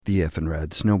The Effin'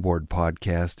 Rad Snowboard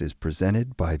Podcast is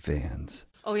presented by Vans.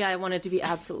 Oh yeah, I wanted to be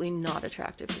absolutely not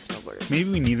attractive to snowboarders. Maybe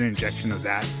we need an injection of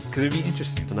that, because it'd be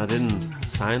interesting. And I didn't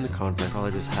sign the contract,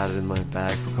 probably just had it in my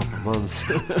bag for a couple of months.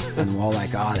 And we're all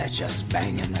like, oh, that's just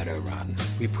banging, let her run.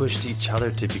 We pushed each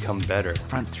other to become better.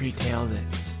 Front three-tailed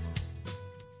it.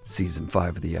 Season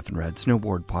 5 of the Effin' Rad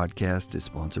Snowboard Podcast is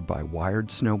sponsored by Wired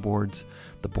Snowboards,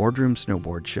 the Boardroom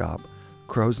Snowboard Shop,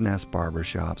 Crow's Nest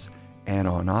Barbershops,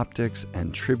 Anon Optics,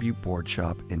 and Tribute Board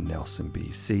Shop in Nelson,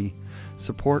 BC.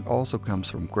 Support also comes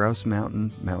from Grouse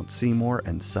Mountain, Mount Seymour,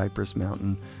 and Cypress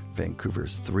Mountain,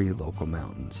 Vancouver's 3 local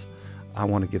mountains. I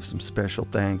want to give some special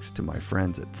thanks to my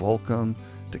friends at Volcom,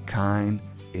 Dakine,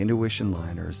 Intuition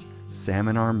Liners,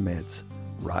 Salmon Arm Mitts,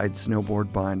 Ride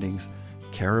Snowboard Bindings,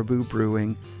 Caribou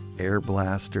Brewing, Air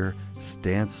Blaster,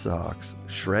 Stance Socks,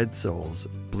 Shred Soles,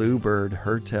 Bluebird,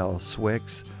 Hertel,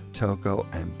 Swix, Toco,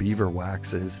 and Beaver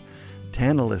Waxes,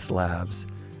 Tantalus Labs,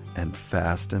 and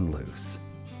Fast and Loose.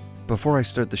 Before I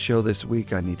start the show this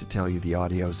week, I need to tell you the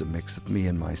audio is a mix of me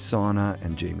in my sauna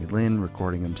and Jamie Lynn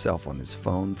recording himself on his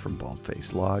phone from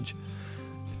Baldface Lodge.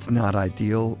 It's not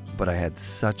ideal, but I had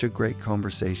such a great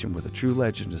conversation with a true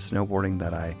legend of snowboarding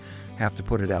that I have to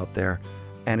put it out there,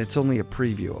 and it's only a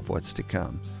preview of what's to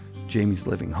come. Jamie's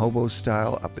living hobo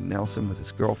style up in Nelson with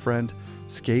his girlfriend,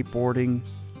 skateboarding,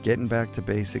 getting back to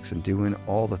basics, and doing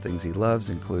all the things he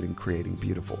loves, including creating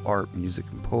beautiful art, music,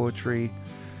 and poetry.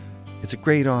 It's a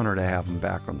great honor to have him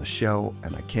back on the show,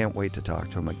 and I can't wait to talk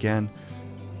to him again.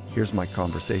 Here's my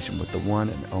conversation with the one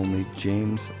and only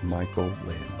James Michael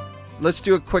Lynn. Let's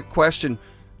do a quick question.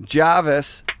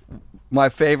 Javis, my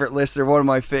favorite listener, one of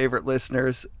my favorite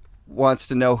listeners, wants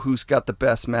to know who's got the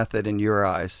best method in your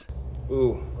eyes.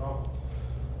 Ooh,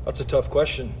 that's a tough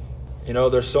question. You know,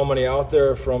 there's so many out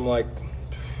there from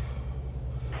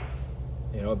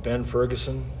Ben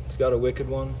Ferguson, he's got a wicked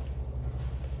one.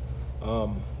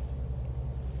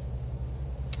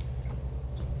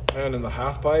 And in the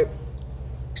half pipe,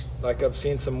 I've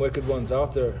seen some wicked ones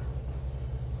out there.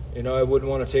 You know, I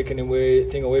wouldn't want to take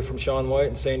anything away from Sean White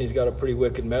and saying he's got a pretty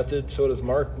wicked method. So does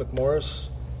Mark McMorris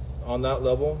on that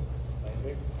level.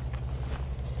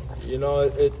 You know,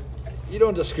 you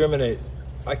don't discriminate.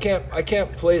 I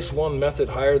can't place one method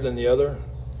higher than the other,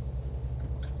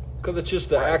 because it's just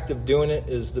the act of doing it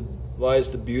lies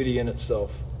the beauty in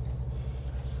itself.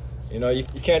 You know, you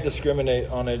can't discriminate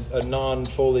on a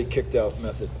non-fully kicked out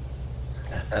method.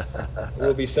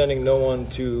 We'll be sending no one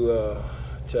to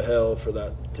hell for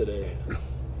that today.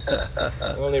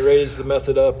 We only raise the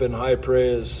method up in high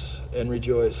praise and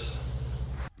rejoice.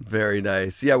 Very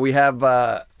nice. Yeah, we have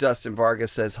Dustin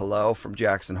Vargas says hello from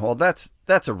Jackson Hole. That's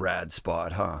a rad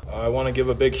spot, huh? I want to give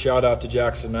a big shout out to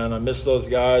Jackson, man. I miss those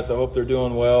guys. I hope they're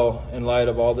doing well in light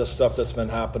of all this stuff that's been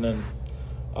happening.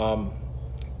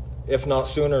 If not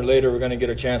sooner or later, we're going to get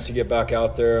a chance to get back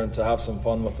out there and to have some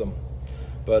fun with them.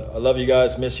 But I love you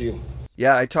guys. Miss you.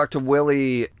 Yeah, I talked to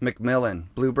Willie McMillan,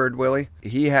 Bluebird Willie.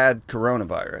 He had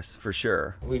coronavirus, for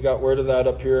sure. We got word of that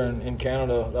up here in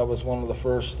Canada. That was one of the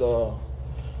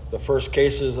first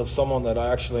cases of someone that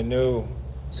I actually knew.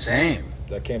 Same.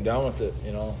 That came down with it,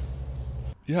 you know.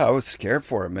 Yeah, I was scared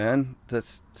for him, man.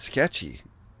 That's sketchy.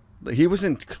 He was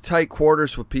in tight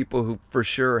quarters with people who for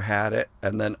sure had it,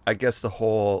 and then I guess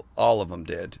all of them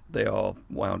did. They all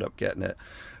wound up getting it.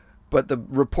 But the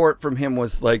report from him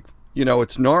was like, you know,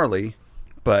 it's gnarly,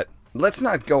 but let's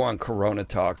not go on Corona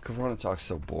talk. Corona talk's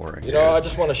so boring. You know, I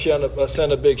just want to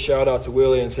send a big shout out to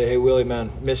Willie and say, hey, Willie,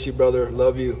 man, miss you, brother.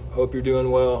 Love you. Hope you're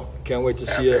doing well. Can't wait to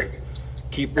see you.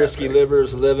 Keep Risky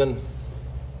Livers living.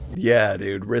 Yeah,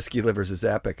 dude, Risky Livers is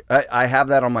epic. I have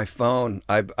that on my phone.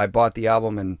 I bought the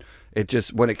album, and it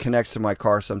just, when it connects to my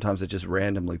car, sometimes it just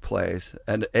randomly plays.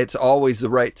 And it's always the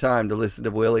right time to listen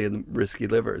to Willie and Risky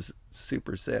Livers.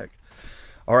 Super sick.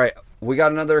 All right, we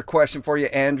got another question for you,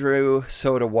 Andrew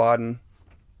Soda Wadden,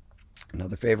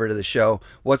 another favorite of the show.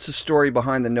 What's the story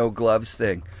behind the no gloves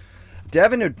thing?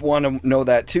 Devin would want to know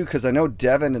that too, because I know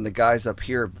Devin and the guys up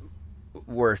here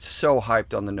were so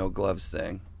hyped on the no gloves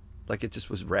thing. Like, it just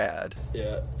was rad.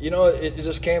 Yeah, you know, it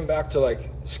just came back to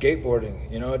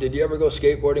skateboarding. You know, did you ever go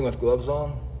skateboarding with gloves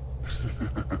on?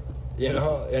 You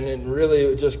know, and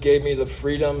it just gave me the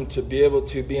freedom to be able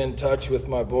to be in touch with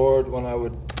my board when I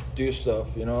would do stuff.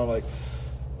 You know,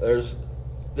 there's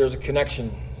a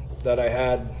connection that I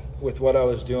had with what I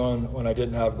was doing when I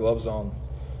didn't have gloves on,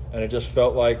 and it just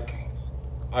felt like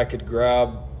I could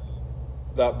grab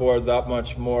that board that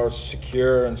much more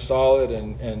secure and solid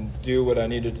and do what I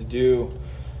needed to do.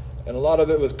 And a lot of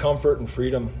it was comfort and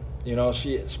freedom. You know,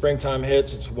 springtime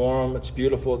hits, it's warm, it's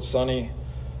beautiful, it's sunny.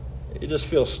 You just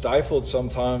feel stifled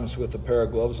sometimes with a pair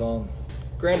of gloves on.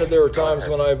 Granted, there were times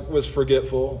when I was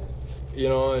forgetful, you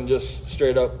know, and just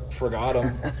straight up forgot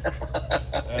them.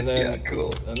 And then,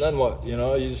 cool. And then what? You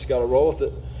know, you just got to roll with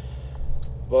it.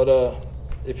 But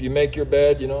if you make your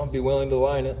bed, you know, be willing to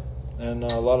lie in it. And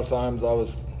a lot of times I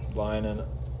was lying in it.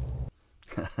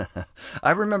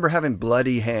 I remember having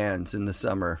bloody hands in the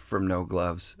summer from no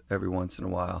gloves every once in a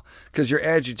while, because your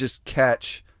edge, you just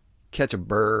catch a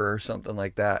burr or something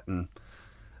like that, and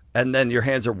then your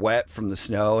hands are wet from the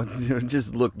snow, and it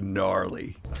just look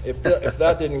gnarly. If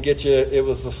that didn't get you, it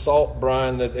was the salt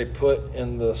brine that they put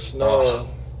in the snow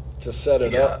to set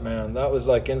it up, man. That was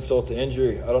like insult to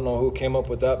injury. I don't know who came up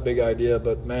with that big idea,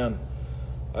 but man,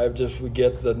 I just would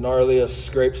get the gnarliest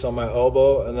scrapes on my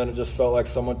elbow, and then it just felt like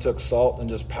someone took salt and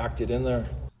just packed it in there.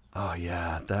 Oh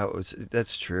yeah,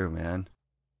 that's true, man.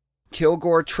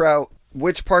 Kilgore Trout,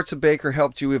 which parts of Baker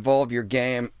helped you evolve your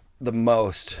game the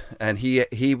most? And he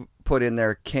put in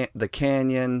there the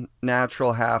Canyon,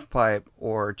 natural half pipe,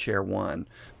 or chair one.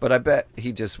 But I bet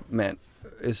he just meant,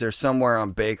 is there somewhere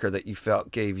on Baker that you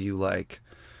felt gave you, like,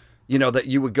 you know, that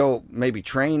you would go maybe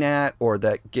train at, or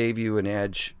that gave you an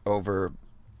edge over,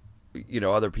 you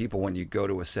know, other people when you go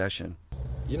to a session?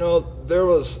 You know,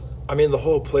 the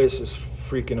whole place is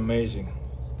freaking amazing.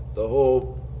 The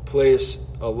whole place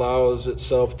allows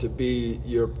itself to be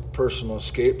your personal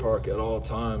skate park at all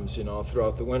times, you know,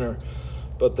 throughout the winter.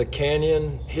 But the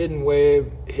canyon, hidden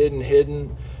wave,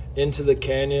 hidden into the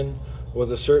canyon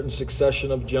with a certain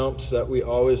succession of jumps that we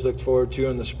always looked forward to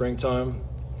in the springtime,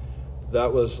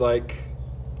 that was like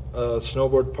a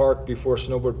snowboard park before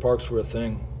snowboard parks were a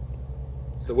thing.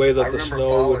 The way that the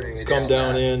snow would come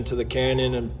down into the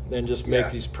canyon and just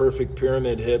make these perfect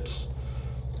pyramid hits.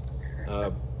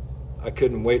 I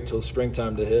couldn't wait till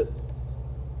springtime to hit.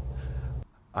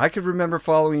 I could remember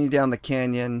following you down the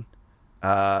canyon.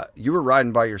 You were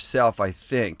riding by yourself, I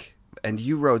think, and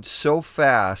you rode so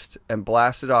fast and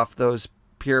blasted off those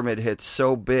pyramid hits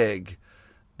so big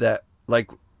that, like,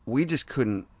 we just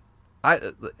couldn't.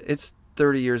 It's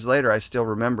 30 years later, I still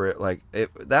remember it. Like,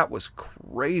 that was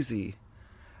crazy.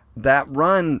 That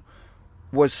run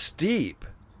was steep.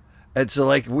 And so,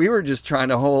 like, we were just trying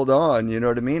to hold on, you know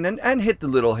what I mean? And hit the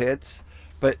little hits.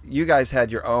 But you guys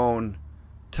had your own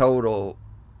total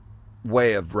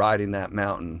way of riding that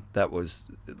mountain that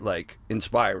was, like,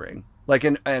 inspiring. Like,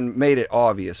 and made it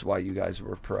obvious why you guys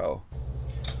were pro.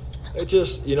 It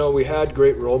just, you know, we had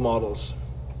great role models.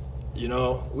 You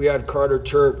know, we had Carter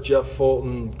Turk, Jeff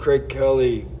Fulton, Craig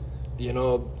Kelly, you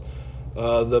know,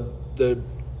 the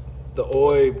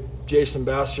Oi, Jason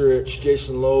Basarich,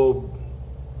 Jason Loeb,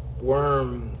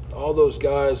 Worm, all those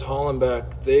guys,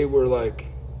 Hollenbeck, they were, like,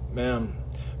 man,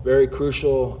 very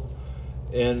crucial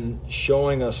in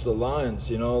showing us the lines,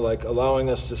 you know, like allowing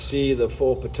us to see the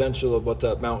full potential of what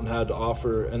that mountain had to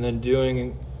offer, and then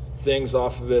doing things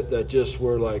off of it that just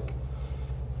were like,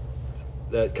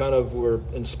 that kind of were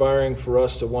inspiring for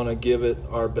us to want to give it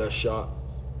our best shot.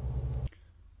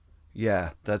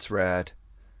 Yeah, that's rad.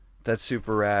 That's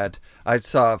super rad. I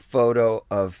saw a photo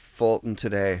of Fulton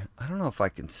today. I don't know if I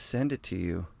can send it to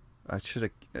you. I should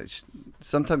have.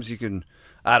 Sometimes you can.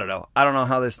 I don't know. I don't know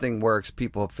how this thing works.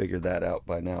 People have figured that out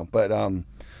by now. But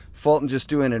Fulton just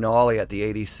doing an ollie at the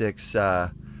 86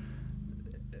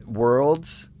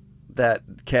 Worlds that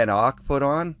Ken Ock put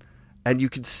on. And you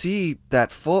could see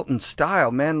that Fulton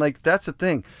style, man. Like, that's the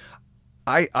thing.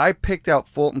 I picked out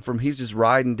Fulton from, he's just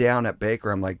riding down at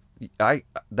Baker. I'm like,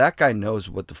 that guy knows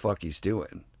what the fuck he's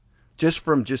doing. Just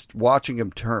from just watching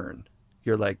him turn.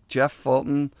 You're like, Jeff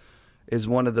Fulton is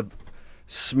one of the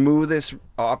smoothest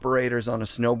operators on a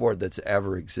snowboard that's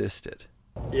ever existed.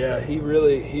 Yeah, he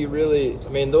really, I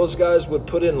mean, those guys would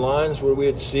put in lines where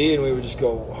we'd see and we would just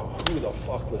go, who the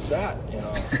fuck was that? You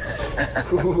know,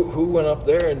 who went up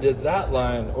there and did that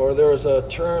line? Or there was a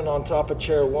turn on top of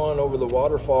chair one over the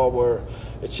waterfall where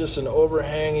it's just an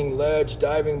overhanging ledge,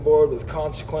 diving board with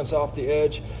consequence off the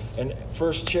edge. And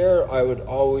first chair, I would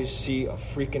always see a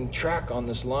freaking track on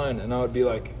this line. And I would be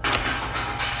like,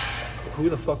 who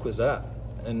the fuck was that?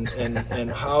 And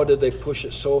how did they push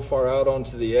it so far out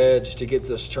onto the edge to get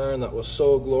this turn that was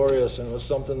so glorious, and it was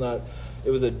something that, it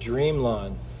was a dream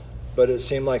line, but it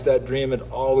seemed like that dream had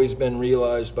always been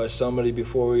realized by somebody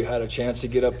before we had a chance to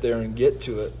get up there and get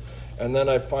to it. And then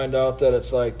I find out that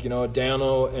it's like, you know,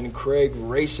 Dano and Craig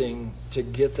racing to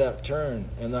get that turn,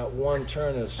 and that one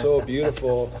turn is so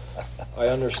beautiful. I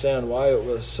understand why it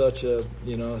was such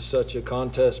a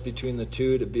contest between the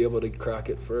two to be able to crack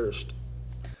it first.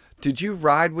 Did you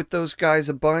ride with those guys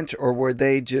a bunch, or were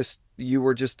they just, you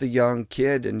were just a young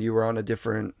kid and you were on a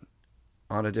different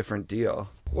deal?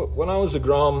 When I was a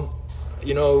Grom,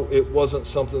 you know, it wasn't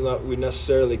something that we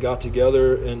necessarily got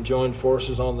together and joined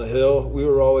forces on the hill. We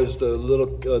were always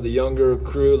the younger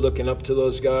crew looking up to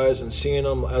those guys and seeing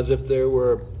them as if they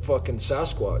were fucking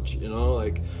Sasquatch, you know,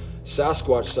 like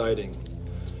Sasquatch sighting.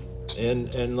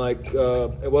 And like,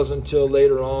 it wasn't until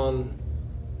later on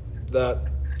that,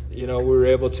 you know, we were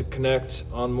able to connect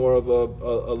on more of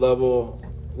a level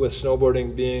with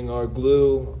snowboarding being our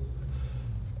glue,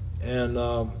 and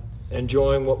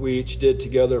enjoying what we each did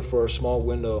together for a small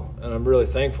window. And I'm really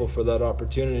thankful for that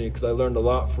opportunity, because I learned a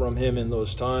lot from him in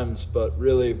those times, but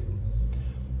really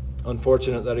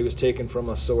unfortunate that he was taken from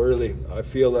us so early. I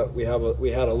feel that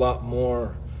we had a lot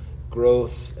more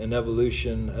growth and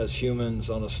evolution as humans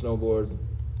on a snowboard.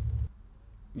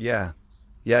 Yeah.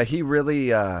 He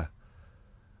really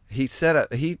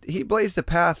he blazed a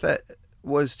path that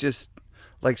was just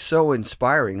like so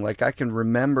inspiring. Like, I can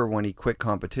remember when he quit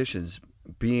competitions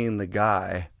being the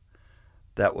guy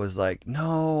that was like,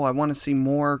 no, I want to see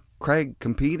more Craig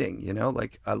competing, you know,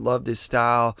 like, I loved his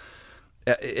style,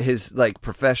 his like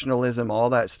professionalism,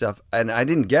 all that stuff. And I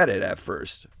didn't get it at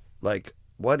first. Like,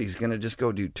 what, he's going to just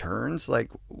go do turns? Like,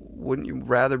 wouldn't you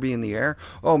rather be in the air?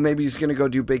 Oh, maybe he's going to go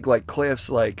do big like cliffs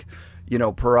like, you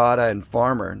know, Parada and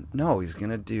Farmer. No, he's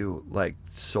going to do like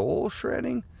soul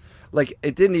shredding. Like,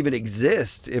 it didn't even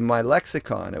exist in my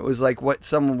lexicon. It was like what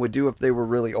someone would do if they were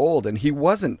really old. And he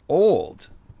wasn't old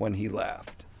when he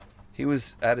left. He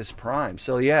was at his prime.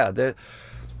 So, yeah.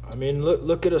 I mean,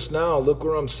 look at us now. Look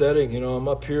where I'm setting. You know, I'm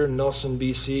up here in Nelson,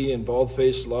 BC in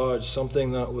Baldface Lodge,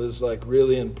 something that was like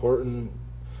really important,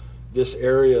 this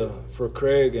area for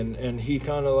Craig. And he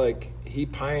kind of like, he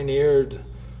pioneered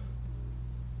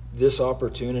this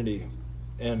opportunity.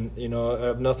 And, you know, I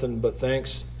have nothing but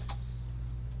thanks.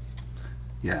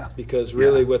 Yeah. Because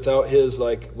really, without his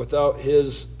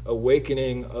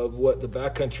awakening of what the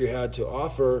backcountry had to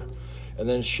offer, and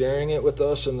then sharing it with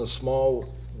us in the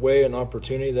small way and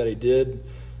opportunity that he did,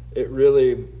 it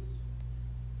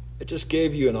just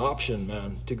gave you an option,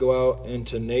 man, to go out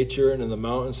into nature and in the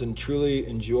mountains and truly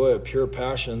enjoy a pure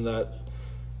passion that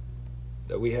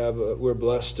we're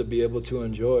blessed to be able to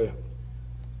enjoy.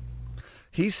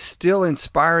 He's still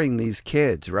inspiring these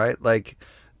kids, right? Like,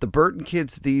 the Burton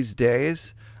kids these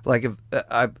days, like, if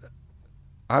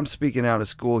I'm speaking out of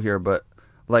school here, but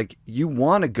like, you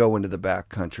want to go into the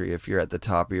backcountry if you're at the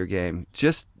top of your game,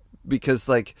 just because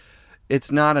like,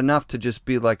 it's not enough to just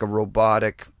be like a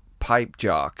robotic pipe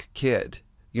jock kid.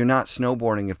 You're not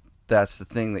snowboarding if that's the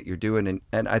thing that you're doing.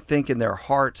 And I think in their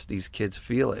hearts, these kids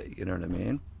feel it. You know what I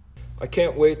mean? I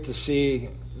can't wait to see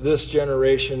this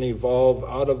generation evolve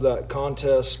out of that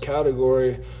contest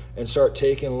category and start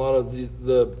taking a lot of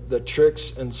the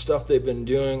tricks and stuff they've been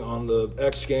doing on the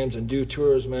X Games and do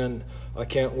tours, man. I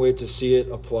can't wait to see it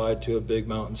applied to a big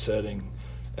mountain setting.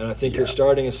 And I think you're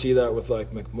starting to see that with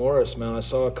like McMorris, man. I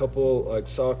saw a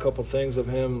couple things of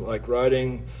him like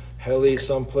riding heli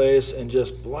someplace and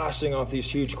just blasting off these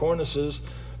huge cornices.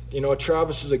 You know,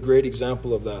 Travis is a great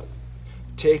example of that.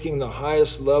 Taking the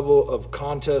highest level of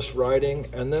contest riding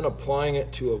and then applying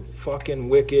it to a fucking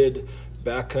wicked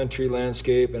backcountry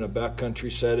landscape in a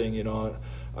backcountry setting. You know,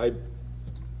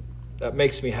 that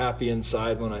makes me happy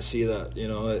inside when I see that. You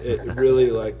know, it really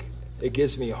like, it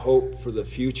gives me hope for the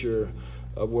future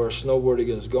of where snowboarding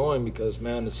is going, because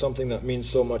man, it's something that means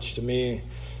so much to me,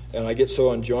 and I get so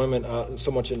much enjoyment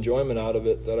out of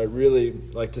it, that I really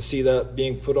like to see that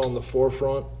being put on the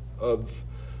forefront of,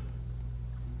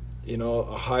 you know,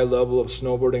 a high level of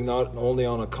snowboarding, not only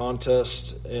on a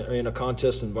contest, in a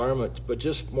contest environment, but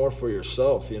just more for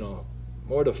yourself, you know,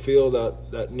 more to feel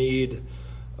that need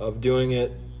of doing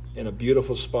it in a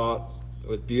beautiful spot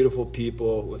with beautiful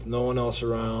people, with no one else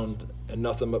around and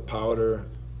nothing but powder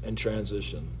and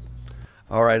transition.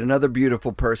 All right, another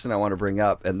beautiful person I want to bring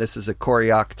up, and this is a Corey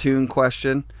Octoon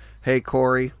question. Hey,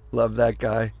 Corey, love that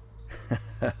guy.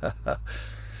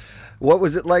 What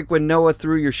was it like when Noah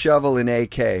threw your shovel in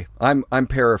AK? I'm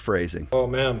paraphrasing. Oh,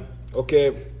 man.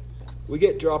 Okay, we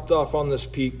get dropped off on this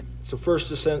peak. It's a first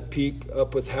descent peak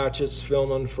up with hatchets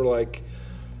filming for like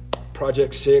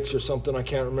Project 6 or something. I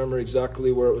can't remember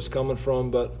exactly where it was coming from,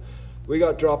 but we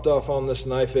got dropped off on this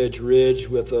knife edge ridge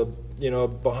with a, you know,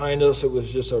 behind us it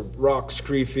was just a rock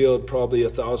scree field, probably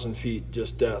 1,000 feet,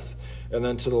 just death. And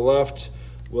then to the left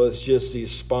was just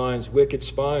these spines, wicked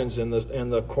spines, and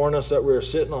the cornice that we were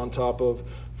sitting on top of.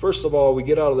 First of all, we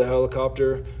get out of the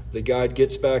helicopter, the guide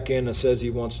gets back in and says he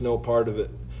wants no part of it.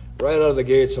 Right out of the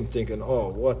gates, I'm thinking, oh,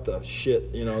 what the shit,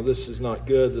 you know, this is not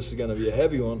good, this is going to be a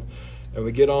heavy one. And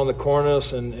we get on the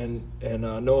cornice,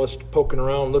 and Noah's poking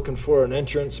around looking for an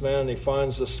entrance, man, and he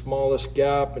finds the smallest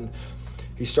gap, and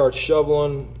he starts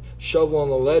shoveling shoveling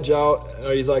the ledge out,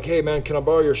 and he's like, hey man, can I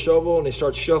borrow your shovel? And he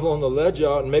starts shoveling the ledge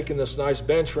out and making this nice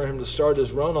bench for him to start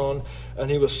his run on.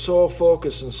 And he was so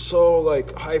focused and so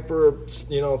like hyper,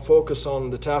 focused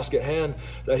on the task at hand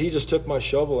that he just took my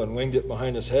shovel and winged it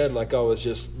behind his head like I was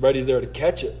just ready there to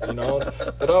catch it,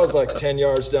 But I was like 10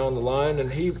 yards down the line,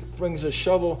 and he brings his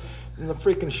shovel, and the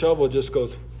freaking shovel just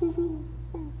goes, woo, woo,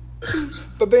 woo,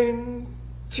 ba-bing,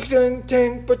 ting,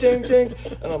 ting, ba-ting, ting.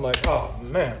 And I'm like, oh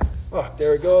man. Fuck,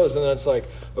 there it goes. And then it's like,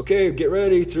 okay, get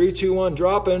ready, 3, 2, 1,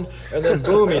 dropping, and then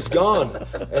boom, he's gone.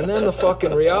 And then the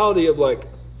fucking reality of like,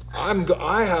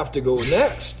 I have to go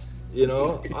next,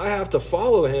 I have to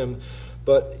follow him.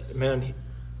 But man,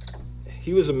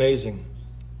 he was amazing.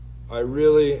 I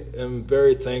really am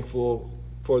very thankful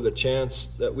for the chance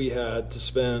that we had to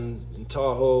spend in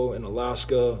Tahoe, in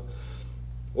Alaska.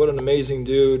 What an amazing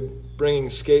dude, bringing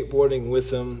skateboarding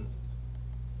with him,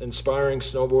 inspiring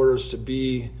snowboarders to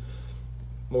be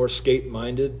more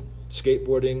skate-minded,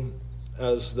 skateboarding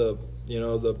as the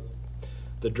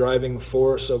driving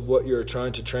force of what you're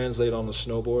trying to translate on the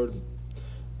snowboard.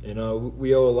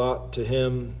 We owe a lot to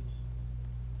him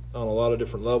on a lot of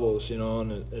different levels,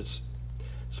 and it's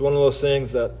one of those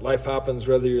things that life happens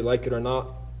whether you like it or not.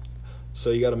 So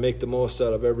you got to make the most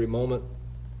out of every moment,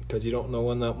 because you don't know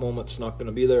when that moment's not going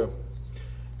to be there.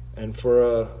 And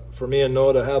for me and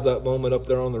Noah to have that moment up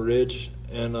there on the ridge,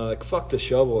 and fuck the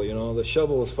shovel, the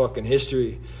shovel was fucking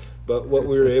history, but what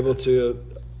we were able to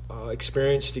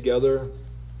experience together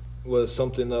was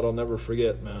something that I'll never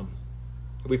forget, man.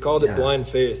 We called it Blind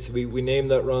Faith. We named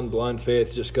that run Blind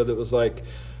Faith just because it was like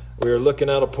we were looking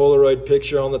at a Polaroid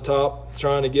picture on the top,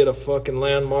 trying to get a fucking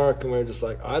landmark, and we were just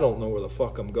like, I don't know where the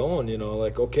fuck I'm going,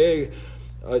 okay,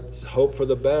 I hope for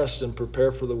the best and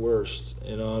prepare for the worst,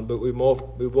 but we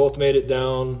both made it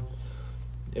down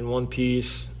in one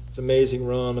piece. It's an amazing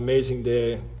run, amazing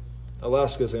day.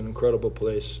 Alaska's an incredible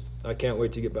place. I can't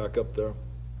wait to get back up there.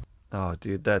 Oh,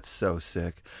 dude, that's so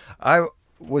sick. I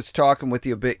was talking with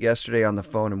you a bit yesterday on the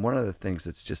phone, and one of the things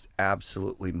that's just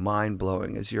absolutely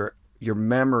mind-blowing is your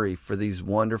memory for these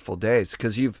wonderful days,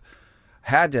 because you've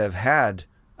had to have had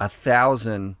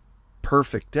 1,000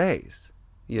 perfect days,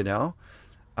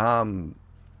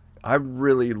 I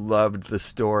really loved the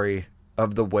story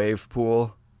of the wave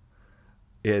pool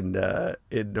in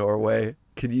Norway.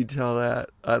 Can you tell that?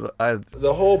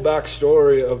 The whole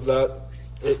backstory of that,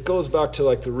 it goes back to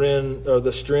like the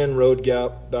Stryn Road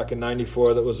Gap back in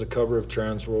 '94. That was the cover of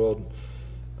Transworld.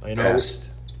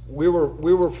 We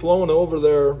were flown over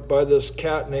there by this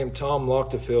cat named Tom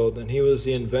Lochterfield, and he was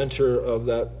the inventor of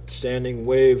that standing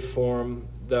wave form.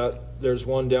 That there's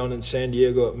one down in San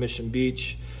Diego at Mission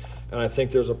Beach, and I think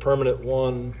there's a permanent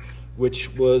one,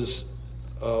 which was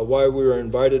why we were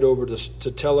invited over to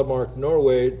Telemark,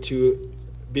 Norway, to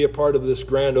be a part of this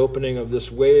grand opening of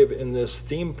this wave in this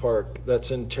theme park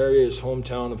that's in Terje's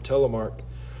hometown of Telemark.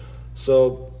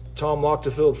 So Tom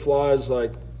Lochterfield flies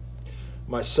like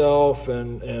myself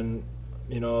and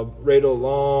Rado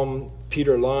Lom,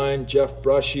 Peter Line, Jeff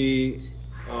Brushy,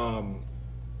 and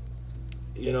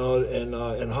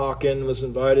Hawken was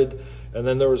invited. And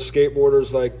then there were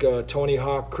skateboarders like Tony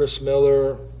Hawk, Chris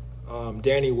Miller,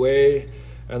 Danny Way,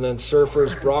 and then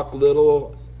surfers Brock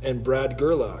Little and Brad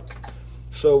Gerlach.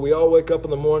 So we all wake up in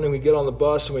the morning, we get on the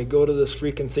bus, and we go to this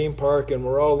freaking theme park, and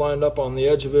we're all lined up on the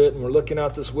edge of it, and we're looking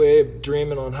out this wave,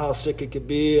 dreaming on how sick it could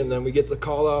be. And then we get the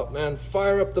call out, man,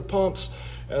 fire up the pumps.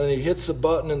 And then he hits the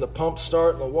button, and the pumps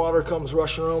start, and the water comes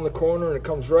rushing around the corner, and it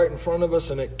comes right in front of us,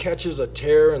 and it catches a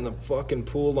tear in the fucking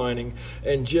pool lining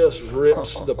and just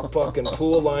rips the fucking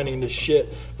pool lining to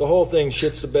shit. The whole thing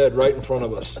shits the bed right in front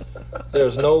of us.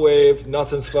 There's no wave,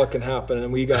 nothing's fucking happening,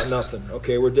 and we got nothing.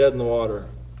 Okay, we're dead in the water.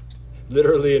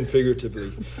 Literally and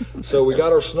figuratively. So we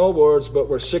got our snowboards, but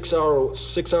we're 6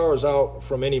 hours out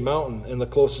from any mountain, and the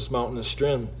closest mountain is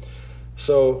Stryn.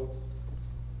 So,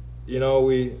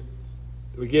 we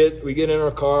get in our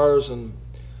cars, and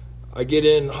I get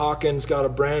in. Hawkins got a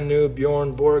brand new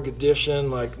Bjorn Borg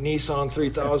edition, like Nissan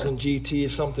 3000 GT,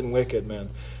 something wicked, man.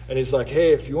 And he's like,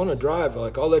 hey, if you want to drive,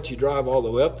 like, I'll let you drive all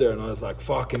the way up there. And I was like,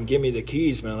 fucking give me the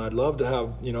keys, man. I'd love to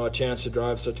have, a chance to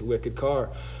drive such a wicked car.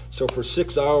 So for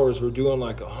 6 hours, we're doing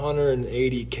like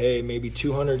 180K, maybe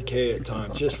 200K at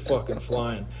times, just fucking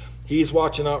flying. He's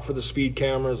watching out for the speed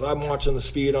cameras. I'm watching the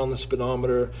speed on the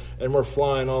speedometer, and we're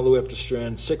flying all the way up to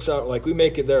Stryn. 6 hours, like we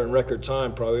make it there in record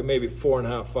time, probably maybe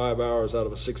 4.5, 5 hours out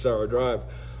of a 6 hour drive.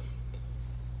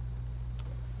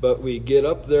 But we get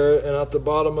up there, and at the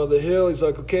bottom of the hill, he's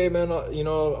like, okay, man,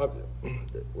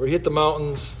 we hit the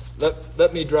mountains.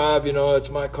 let me drive, you know, it's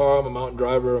my car, I'm a mountain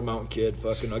driver, a mountain kid,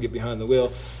 fucking I'll get behind the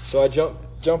wheel. So I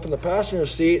jump in the passenger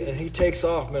seat, and he takes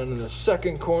off, man. In the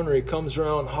second corner, he comes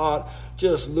around hot,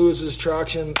 just loses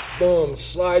traction, boom,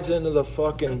 slides into the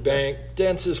fucking bank,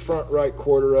 dents his front right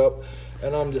quarter up,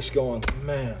 and I'm just going,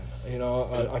 man, you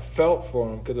know, I felt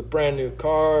for him, because a brand new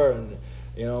car, and,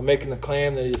 you know, making the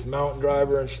claim that he's a mountain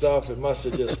driver and stuff, it must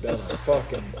have just been a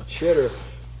fucking shitter.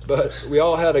 But we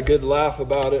all had a good laugh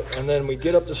about it, and then we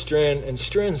get up to Strin, and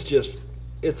Strin's just,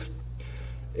 it's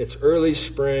early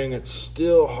spring, it's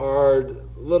still hard,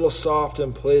 a little soft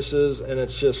in places, and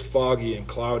it's just foggy and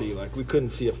cloudy, like we couldn't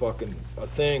see a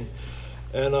thing.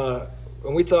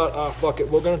 And we thought, fuck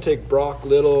it, we're going to take Brock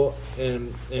Little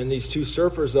and these two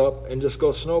surfers up and just go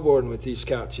snowboarding with these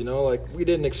cats, you know, like we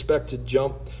didn't expect to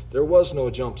jump. There was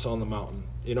no jumps on the mountain.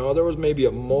 You know, there was maybe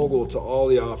a mogul to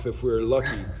ollie off if we were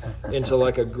lucky into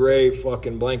like a gray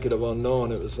fucking blanket of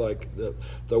unknown. It was like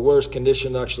the worst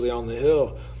condition actually on the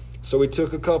hill. So we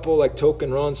took a couple like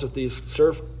token runs with these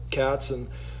surf cats, and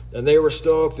they were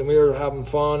stoked, and we were having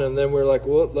fun. And then we were like,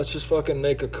 well, let's just fucking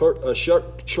make a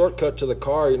shortcut to the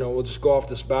car. You know, we'll just go off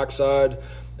this backside,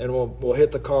 and we'll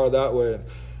hit the car that way.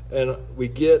 And we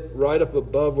get right up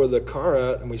above where the car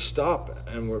at, and we stop,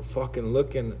 and we're fucking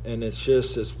looking, and it's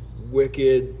just this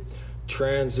wicked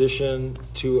transition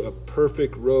to a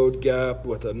perfect road gap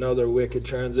with another wicked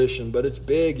transition. But it's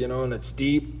big, you know, and it's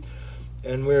deep.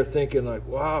 And we were thinking like,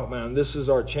 wow, man, this is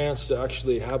our chance to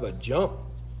actually have a jump,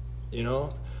 you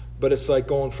know? But it's like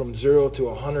going from 0 to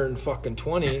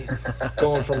 120,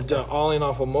 going from ollieing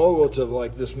off a mogul to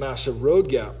like this massive road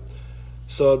gap.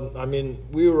 So, I mean,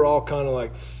 we were all kind of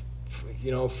like, you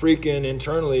know, freaking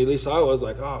internally. At least I was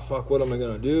like, oh, fuck, what am I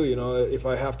going to do? You know, if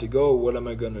I have to go, what am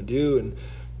I going to do?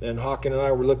 And Hawken and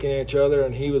I were looking at each other,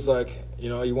 and he was like, you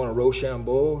know, you want to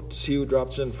Rochambeau to see who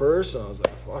drops in first? And I was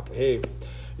like, fuck, hey,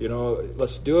 you know,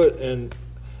 let's do it. And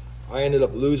I ended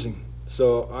up losing.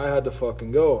 So I had to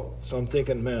fucking go. So I'm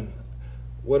thinking, man,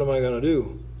 what am I going to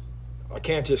do? I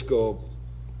can't just go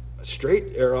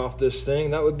straight air off this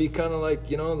thing. That would be kind of like,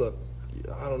 you know,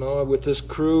 I don't know, with this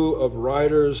crew of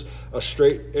riders, a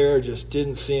straight air just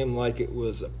didn't seem like it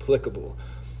was applicable.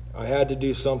 I had to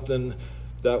do something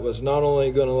that was not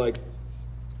only going to like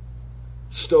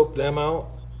stoke them out,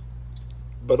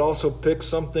 but also pick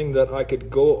something that I could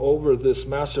go over this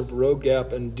massive road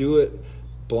gap and do it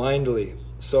blindly.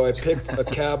 So I picked a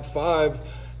cab 5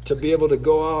 to be able to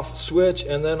go off, switch,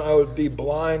 and then I would be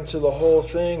blind to the whole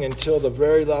thing until the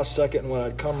very last second when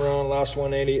I'd come around last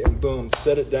 180 and boom,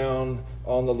 set it down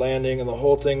on the landing, and the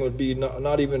whole thing would be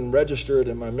not even registered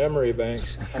in my memory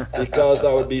banks because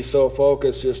I would be so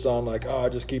focused just on like,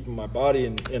 just keeping my body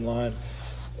in line.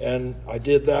 And I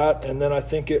did that, and then I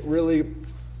think it really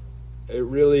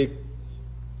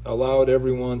allowed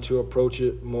everyone to approach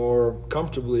it more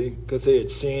comfortably because they had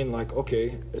seen like,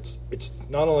 okay, it's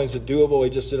not only is it doable,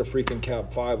 he just did a freaking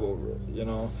cab 5 over it, you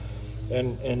know.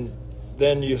 And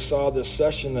then you saw this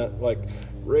session that like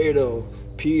Rado,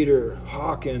 Peter,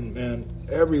 Hawken, man,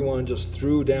 everyone just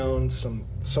threw down some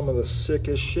of the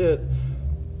sickest shit,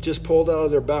 just pulled out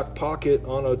of their back pocket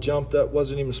on a jump that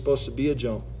wasn't even supposed to be a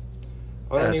jump.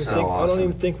 I don't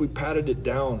even think we patted it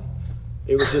down.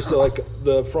 It was just like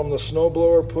from the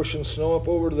snowblower pushing snow up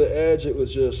over to the edge. It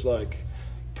was just like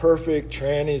perfect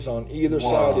trannies on either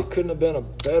side. It couldn't have been a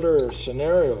better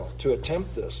scenario to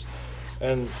attempt this.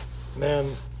 And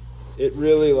man, it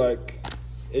really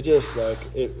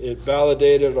it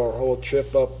validated our whole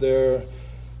trip up there.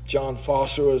 John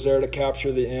Foster was there to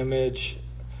capture the image.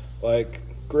 Like,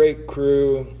 great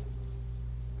crew.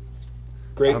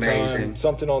 Great Amazing. time,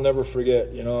 something I'll never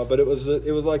forget, you know. But it was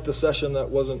like the session that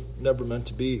wasn't never meant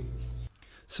to be.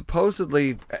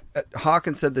 Supposedly,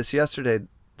 Hawken said this yesterday,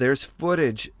 there's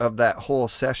footage of that whole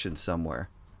session somewhere.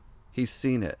 He's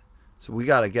seen it. So we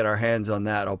got to get our hands on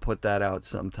that. I'll put that out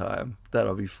sometime.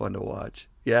 That'll be fun to watch.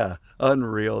 Yeah,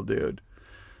 unreal, dude.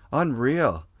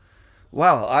 Unreal.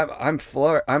 Wow, I'm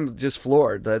floored. I'm just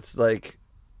floored. That's like,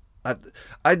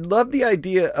 I love the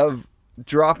idea of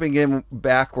dropping in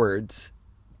backwards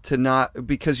to not,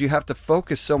 because you have to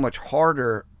focus so much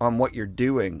harder on what you're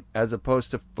doing as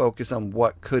opposed to focus on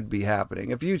what could be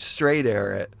happening. If you straight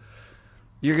air it,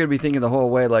 you're going to be thinking the whole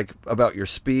way like about your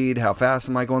speed, how fast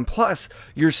am I going? Plus,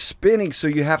 you're spinning, so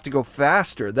you have to go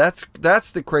faster. That's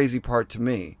the crazy part to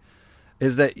me,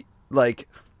 is that like,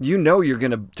 you know, you're going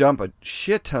to jump a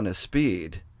shit ton of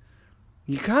speed.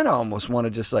 You kind of almost want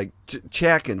to just like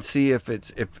check and see if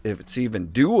it's even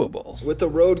doable. With a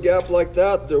road gap like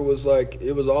that, there was like,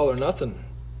 it was all or nothing.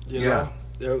 You know,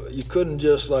 you couldn't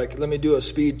just like, let me do a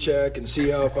speed check and see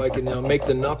how if I can make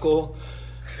the knuckle.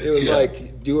 It was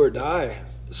like do or die.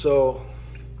 So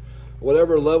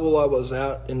whatever level I was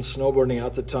at in snowboarding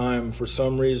at the time, for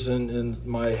some reason in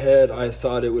my head, I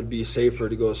thought it would be safer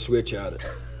to go switch at it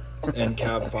and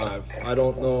cab 5. I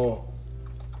don't know.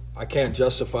 I can't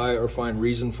justify or find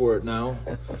reason for it now,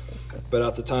 but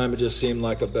at the time it just seemed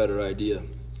like a better idea.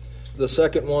 The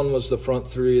second one was the front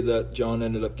 3 that John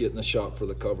ended up getting the shot for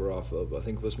the cover off of. I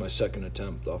think it was my second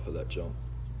attempt off of that jump.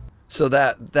 So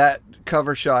that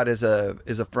cover shot is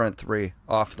a front 3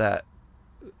 off that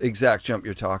exact jump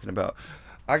you're talking about.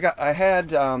 I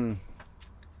didn't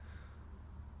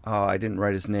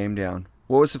write his name down.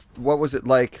 What was it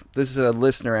like? This is a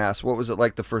listener asked. What was it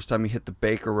like the first time you hit the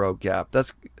Baker Road gap?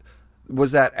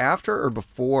 Was that after or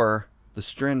before the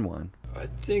Strin one? I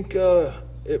think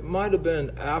it might have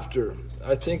been after.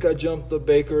 I think I jumped the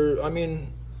Baker. I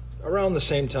mean, around the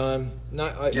same time.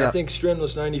 I think Strin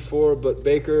was 94, but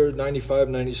Baker 95,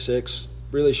 96.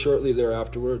 Really shortly there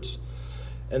afterwards.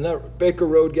 And that Baker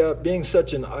Road gap being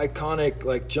such an iconic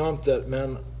like jump that,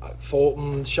 man,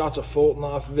 Fulton, shots of Fulton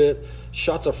off of it,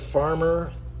 shots of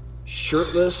Farmer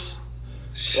shirtless.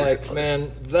 Like, man,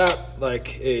 that, like,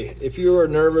 hey, if you were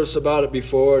nervous about it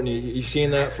before and you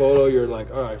seen that photo, you're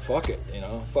like, all right, fuck it, you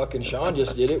know, fucking Sean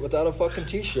just did it without a fucking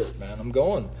t-shirt, man, I'm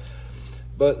going.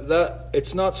 But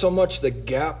it's not so much the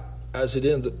gap as it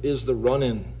is the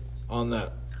run-in on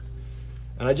that.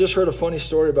 And I just heard a funny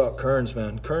story about Kearns,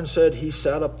 man. Kearns said he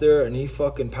sat up there and he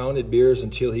fucking pounded beers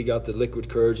until he got the liquid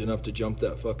courage enough to jump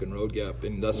that fucking road gap.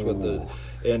 And that's what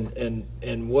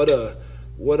and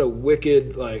what a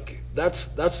wicked, like, that's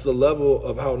the level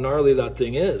of how gnarly that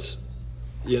thing is,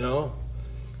 you know?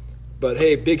 But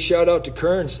hey, big shout out to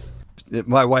Kearns.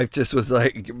 My wife just was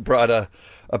like, brought a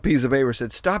piece of paper,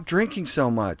 said, stop drinking so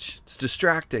much. It's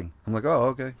distracting. I'm like, oh,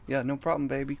 okay. Yeah, no problem,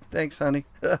 baby. Thanks, honey.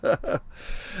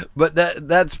 But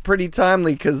that's pretty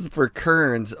timely because for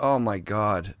Kearns, oh my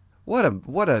God, what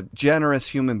a generous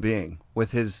human being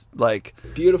with his, like...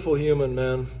 Beautiful human,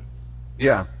 man.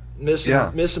 Yeah. Miss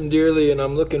him dearly, and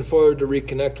I'm looking forward to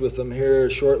reconnect with him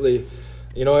here shortly.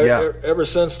 You know, ever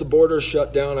since the borders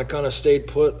shut down, I kind of stayed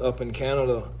put up in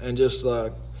Canada and just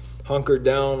hunkered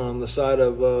down on the side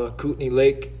of Kootenay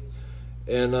Lake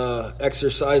and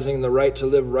exercising the right to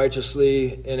live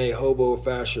righteously in a hobo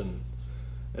fashion.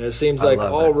 And it seems like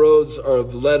all roads are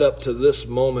led up to this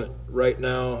moment right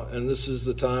now, and this is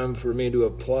the time for me to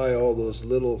apply all those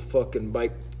little fucking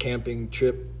bike camping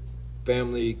trip,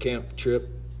 family camp trip,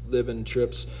 living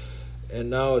trips, and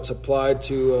now it's applied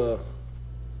to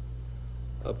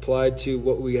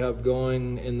what we have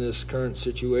going in this current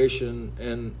situation.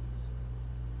 And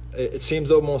it seems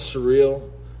almost surreal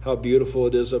how beautiful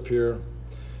it is up here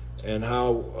and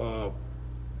how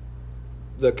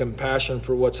the compassion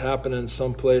for what's happening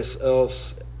someplace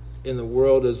else in the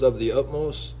world is of the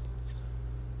utmost.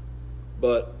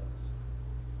 But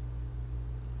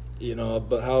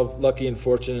how lucky and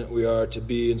fortunate we are to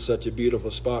be in such a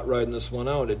beautiful spot riding this one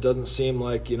out. It doesn't seem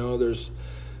like, there's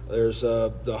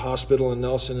the hospital in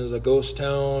Nelson is a ghost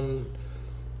town.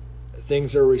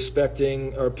 Things are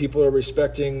respecting, or people are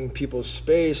respecting people's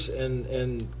space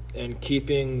and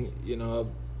keeping,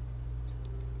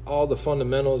 all the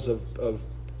fundamentals of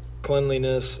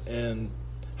cleanliness and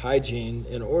hygiene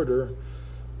in order.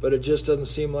 But it just doesn't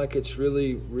seem like it's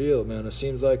really real, man. It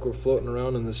seems like we're floating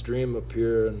around in this dream up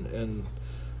here, and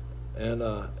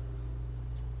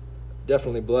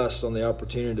definitely blessed on the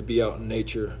opportunity to be out in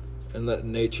nature and let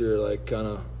nature like kind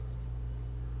of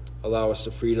allow us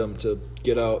the freedom to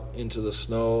get out into the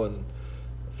snow and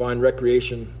find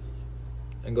recreation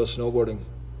and go snowboarding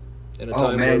in a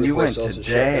time where every place else is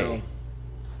shut down.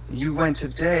 You went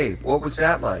today. What was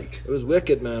that like? It was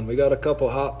wicked, man. We got a couple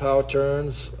hot pow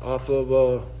turns off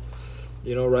of,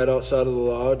 right outside of the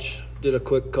lodge. Did a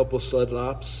quick couple sled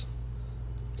laps,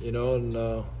 and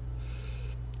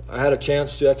I had a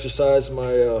chance to exercise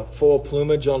my full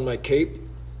plumage on my cape.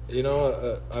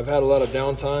 I've had a lot of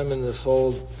downtime in this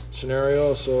whole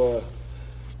scenario, so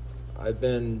I've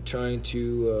been trying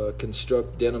to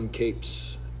construct denim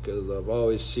capes because I've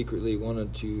always secretly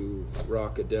wanted to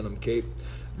rock a denim cape.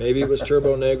 Maybe it was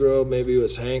Turbo Negro, maybe it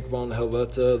was Hank von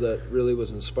Helveta that really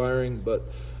was inspiring, but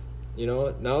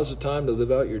now's the time to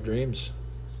live out your dreams.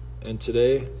 And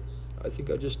today, I think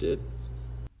I just did.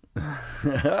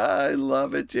 I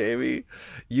love it, Jamie.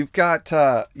 You've got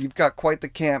quite the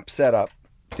camp set up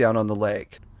down on the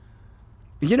lake.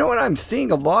 You know what? I'm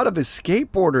seeing a lot of his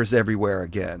skateboarders everywhere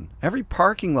again. Every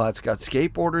parking lot's got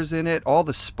skateboarders in it. All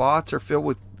the spots are filled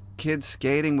with kids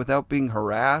skating without being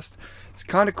harassed. It's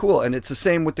kind of cool. And it's the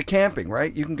same with the camping,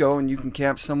 right? You can go and you can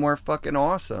camp somewhere fucking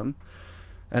awesome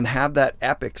and have that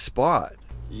epic spot.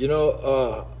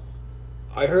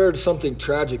 I heard something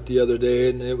tragic the other day,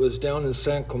 and it was down in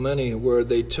San Clemente where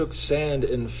they took sand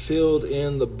and filled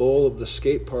in the bowl of the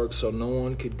skate park so no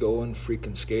one could go and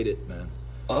freaking skate it, man.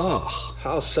 Ugh.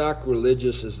 How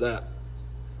sacrilegious is that?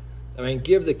 I mean,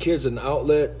 give the kids an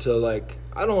outlet to, like,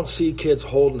 I don't see kids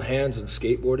holding hands and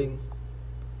skateboarding,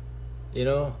 you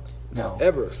know? No.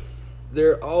 Ever.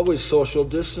 They're always social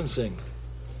distancing.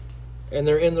 And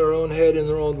they're in their own head, in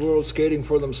their own world, skating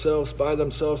for themselves, by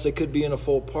themselves. They could be in a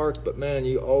full park, but man,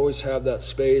 you always have that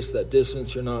space, that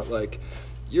distance. You're not like,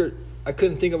 I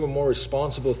couldn't think of a more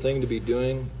responsible thing to be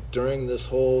doing during this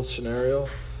whole scenario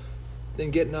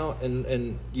than getting out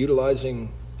and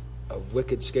utilizing a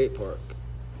wicked skate park.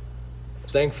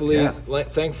 Thankfully,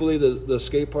 the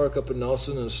skate park up in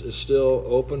Nelson is still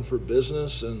open for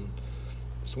business, and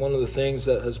it's one of the things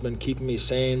that has been keeping me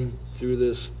sane through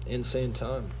this insane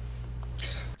time.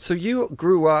 So you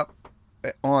grew up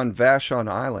on Vashon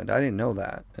Island. I didn't know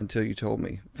that until you told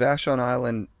me. Vashon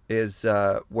Island is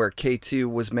where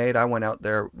K2 was made. I went out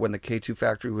there when the K2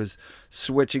 factory was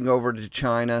switching over to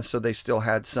China, so they still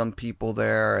had some people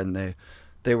there, and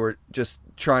they were just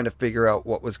trying to figure out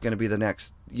what was going to be the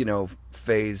next,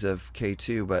 phase of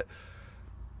K2. But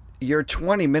you're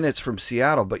 20 minutes from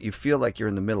Seattle, but you feel like you're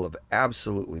in the middle of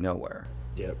absolutely nowhere.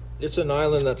 Yep. It's an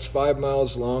island that's 5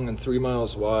 miles long and 3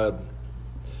 miles wide.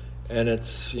 And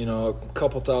it's, a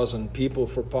couple thousand people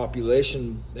for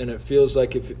population. And it feels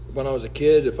like when I was a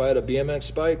kid, if I had a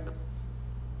BMX bike,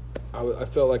 I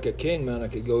felt like a king, man. I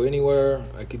could go anywhere.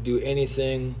 I could do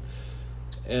anything.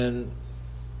 And,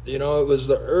 it was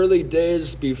the early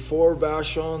days before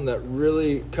Vashon that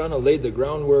really kind of laid the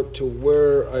groundwork to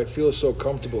where I feel so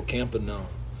comfortable camping now.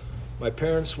 My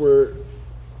parents were,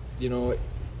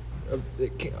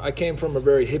 I came from a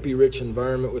very hippie-rich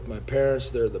environment with my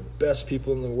parents. They're the best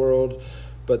people in the world,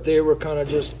 but they were kind of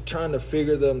just trying to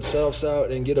figure themselves out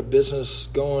and get a business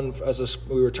going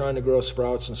we were trying to grow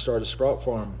sprouts and start a sprout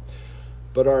farm.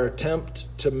 But our attempt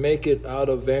to make it out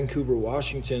of Vancouver,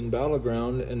 Washington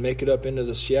battleground and make it up into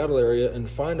the Seattle area and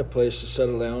find a place to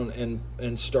settle down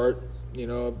and start,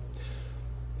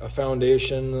 a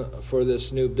foundation for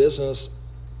this new business,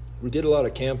 we did a lot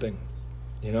of camping.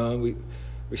 We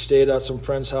stayed at some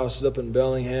friends' houses up in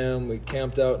Bellingham. We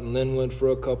camped out in Linwood for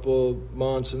a couple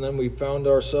months, and then we found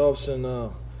ourselves in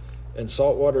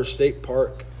Saltwater State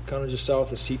Park, kind of just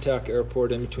south of SeaTac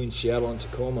Airport, in between Seattle and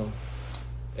Tacoma.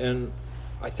 And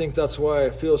I think that's why I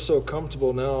feel so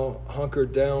comfortable now,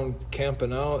 hunkered down,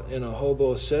 camping out in a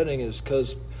hobo setting, is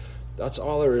because that's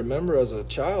all I remember as a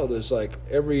child. Is like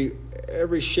every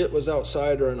shit was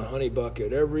outside or in a honey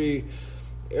bucket. Every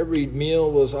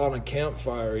meal was on a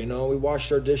campfire. We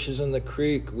washed our dishes in the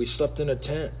creek. We slept in a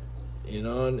tent.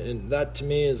 And that to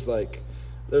me is like,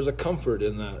 there's a comfort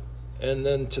in that. And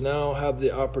then to now have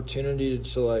the opportunity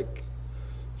to like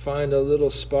find a little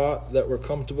spot that we're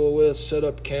comfortable with, set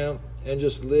up camp, and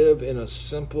just live in a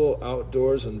simple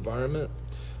outdoors environment,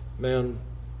 man,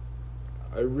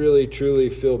 I really, truly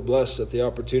feel blessed at the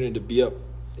opportunity to be up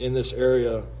in this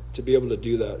area to be able to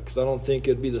do that, because I don't think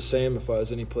it'd be the same if I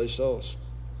was anyplace else.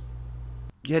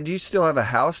 Yeah, do you still have a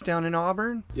house down in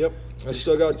Auburn? Yep, I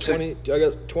still got 20. I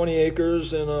got 20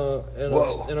 acres in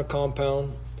a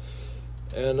compound,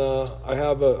 and I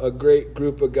have a great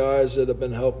group of guys that have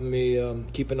been helping me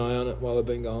keep an eye on it while I've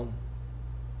been gone.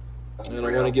 And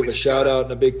I want to give a shout out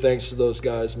and a big thanks to those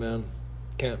guys, man.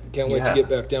 Can't wait to get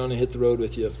back down and hit the road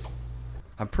with you.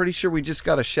 I'm pretty sure we just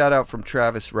got a shout out from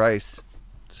Travis Rice.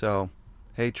 So,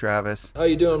 hey Travis. How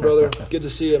you doing, brother? Good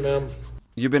to see you, man.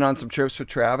 You been on some trips with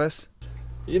Travis?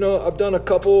 I've done a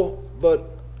couple, but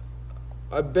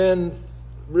I've been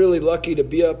really lucky to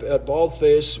be up at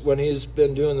Baldface when he's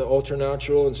been doing the ultra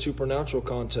natural and supernatural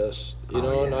contests.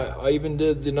 And I even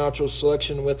did the natural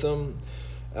selection with him.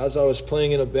 As I was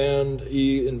playing in a band,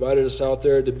 he invited us out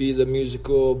there to be the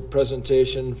musical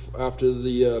presentation after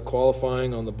the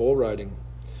qualifying on the bull riding.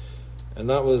 And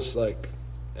that was like,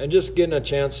 and just getting a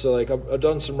chance to like, I've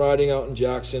done some riding out in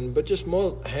Jackson, but just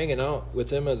more hanging out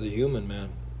with him as a human, man.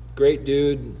 Great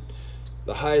dude,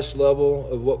 the highest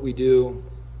level of what we do,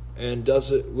 and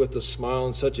does it with a smile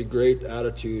and such a great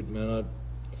attitude, man.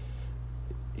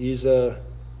 He's a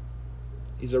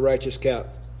righteous cat.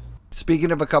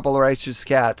 Speaking of a couple of righteous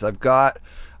cats, I've got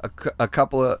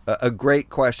a great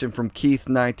question from Keith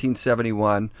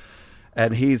 1971,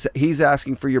 and he's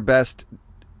asking for your best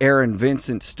Aaron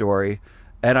Vincent story,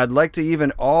 and I'd like to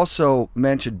even also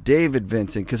mention David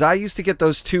Vincent, because I used to get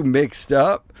those two mixed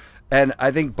up, and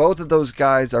I think both of those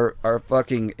guys are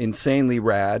fucking insanely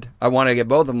rad. I want to get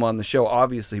both of them on the show,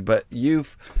 obviously, but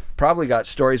you've probably got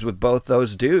stories with both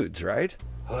those dudes, right?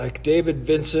 Like David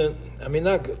Vincent,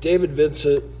 David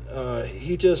Vincent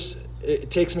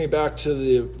it takes me back to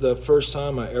the first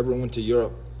time I ever went to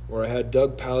Europe, where I had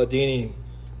Doug Palladini,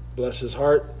 bless his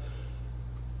heart,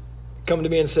 come to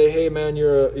me and say, hey man,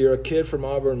 you're a kid from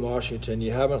Auburn, Washington.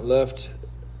 You haven't left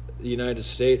the United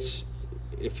States.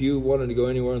 If you wanted to go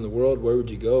anywhere in the world, where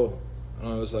would you go?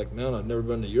 And I was like, man, I've never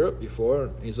been to Europe before.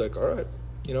 And he's like, all right.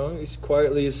 He's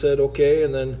quietly said, okay.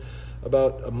 And then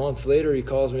about a month later, he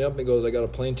calls me up and goes, I got a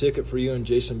plane ticket for you and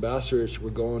Jason Basarich. We're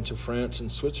going to France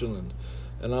and Switzerland.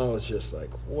 And I was just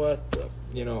like, what the,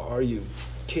 are you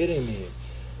kidding me?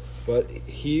 But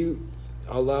he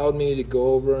allowed me to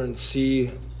go over and see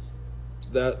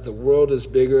that the world is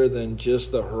bigger than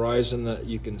just the horizon that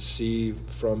you can see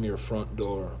from your front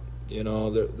door.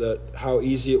 That how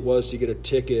easy it was to get a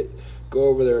ticket, go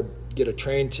over there, get a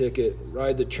train ticket,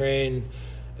 ride the train,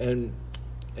 and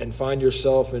find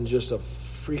yourself in just a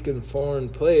freaking foreign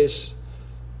place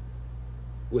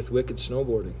with wicked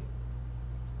snowboarding.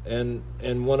 And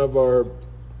one of our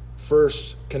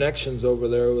first connections over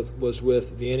there was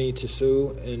with Vianney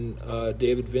Tissot and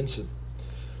David Vincent.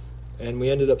 And we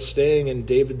ended up staying in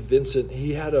David Vincent.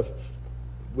 He had a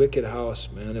wicked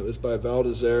house, man. It was by Val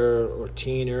d'Isere or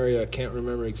Teen area. I can't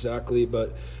remember exactly,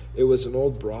 but it was an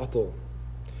old brothel.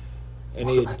 And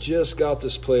he had just got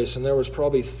this place, and there was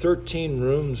probably 13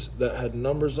 rooms that had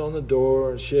numbers on the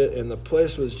door and shit, and the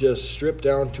place was just stripped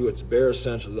down to its bare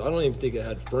essentials. I don't even think it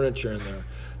had furniture in there.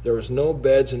 There was no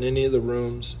beds in any of the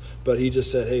rooms, but he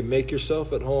just said, hey, make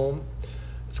yourself at home.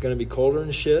 It's going to be colder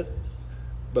than shit,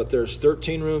 but there's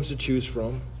 13 rooms to choose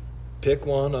from. Pick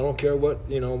one. I don't care what,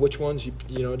 which ones,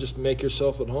 just make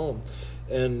yourself at home.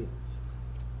 And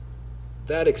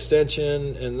that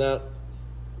extension and that,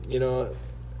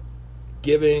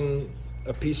 giving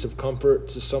a piece of comfort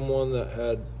to someone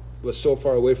that was so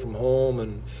far away from home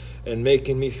and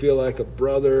making me feel like a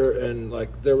brother, and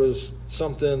like there was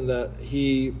something that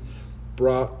he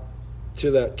brought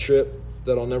to that trip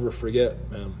that I'll never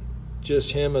forget, man.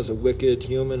 Just him as a wicked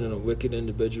human and a wicked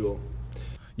individual.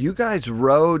 You guys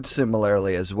rode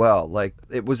similarly as well. Like,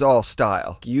 it was all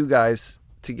style. You guys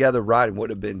together riding would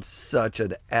have been such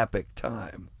an epic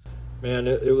time. Man,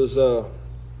 it was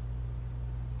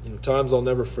times I'll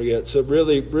never forget. So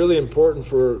really, really important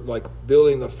for like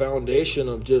building the foundation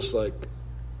of just like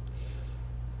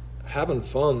having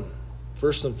fun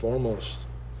first and foremost.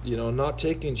 Not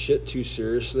taking shit too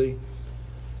seriously,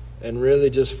 and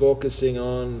really just focusing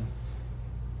on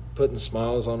putting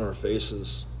smiles on our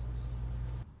faces.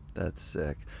 That's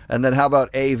sick. And then how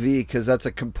about AV? Because that's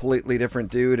a completely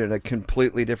different dude in a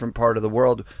completely different part of the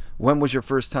world. When was your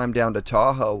first time down to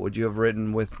Tahoe? Would you have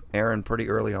ridden with Aaron pretty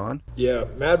early on? Yeah,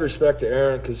 mad respect to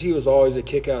Aaron, because he was always a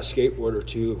kick-ass skateboarder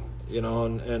too,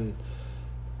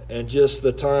 and just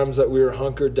the times that we were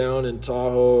hunkered down in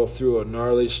Tahoe through a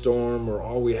gnarly storm where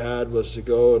all we had was to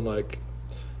go and like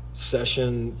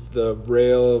session the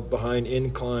rail behind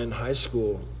Incline High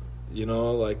School,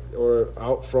 or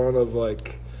out front of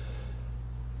like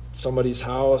somebody's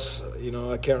house.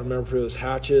 I can't remember if it was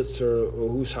Hatchett's or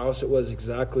whose house it was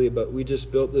exactly, but we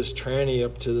just built this tranny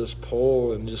up to this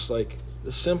pole, and just like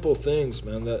the simple things,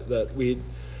 man, that we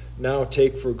now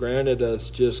take for granted as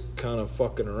just kind of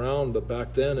fucking around. But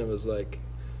back then it was like,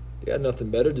 you got nothing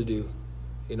better to do,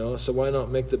 so why not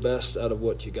make the best out of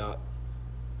what you got?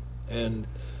 And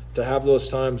to have those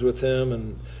times with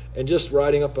him and just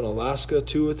riding up in Alaska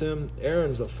too with him.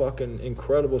 Aaron's a fucking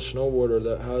incredible snowboarder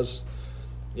that has,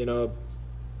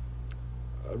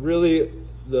 really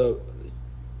the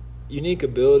unique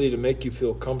ability to make you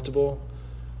feel comfortable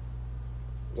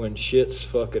when shit's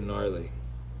fucking gnarly.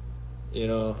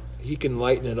 He can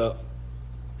lighten it up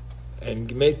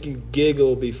and make you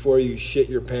giggle before you shit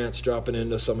your pants dropping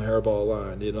into some hairball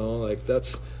line. Like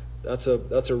that's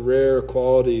a rare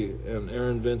quality, and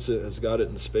Aaron Vincent has got it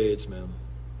in spades, man.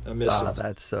 I miss him.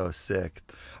 That's so sick.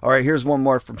 All right, here's one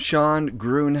more from Sean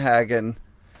Grunhagen.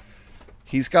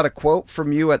 He's got a quote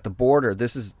from you at the border.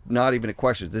 This is not even a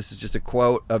question. This is just a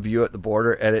quote of you at the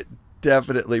border, and it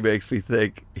definitely makes me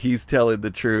think he's telling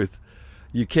the truth.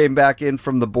 You came back in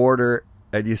from the border,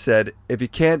 and you said, if you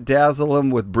can't dazzle them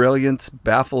with brilliance,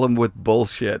 baffle them with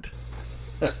bullshit.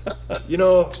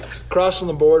 Crossing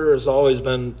the border has always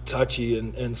been touchy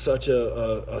and such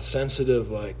a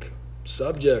sensitive like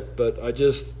subject, but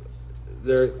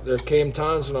there came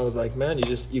times when I was like, man,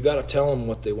 you got to tell them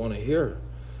what they want to hear.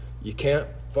 You can't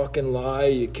fucking lie,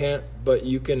 you can't, but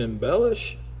you can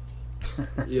embellish.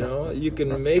 You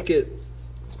can make it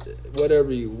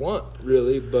whatever you want,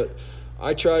 really, but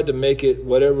I tried to make it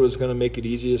whatever was going to make it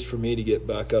easiest for me to get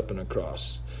back up and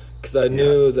across, because I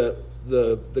knew that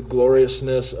the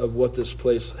gloriousness of what this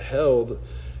place held,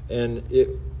 and it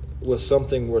was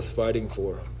something worth fighting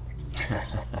for.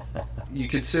 You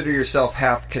consider yourself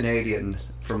half Canadian,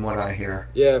 from what I hear.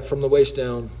 Yeah, from the waist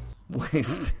down.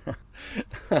 Waist.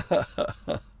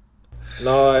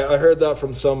 No, I heard that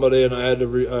from somebody, and I had to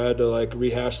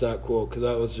rehash that quote because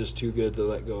that was just too good to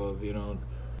let go of, you know.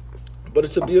 But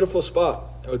it's a beautiful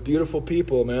spot with beautiful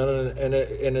people, man, and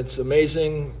it's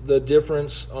amazing the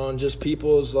difference on just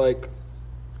people's like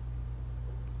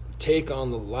take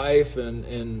on the life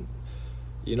and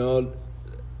you know.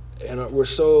 And we're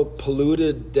so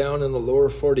polluted down in the lower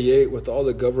 48 with all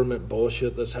the government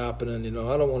bullshit that's happening. You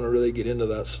know, I don't want to really get into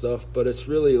that stuff, but it's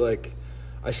really like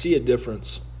I see a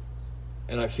difference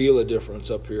and I feel a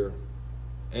difference up here,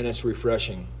 and it's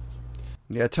refreshing.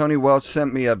 Yeah, Tony Welch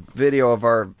sent me a video of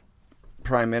our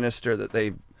prime minister that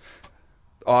they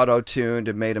auto-tuned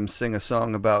and made him sing a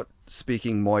song about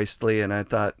speaking moistly, and I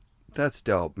thought, that's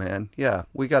dope, man. Yeah,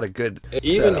 we got a good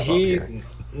even he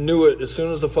knew it as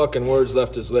soon as the fucking words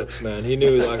left his lips, man. He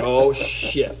knew, like, oh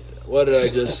shit, what did I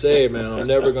just say, man? I'm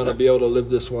never going to be able to live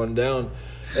this one down.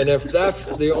 And if that's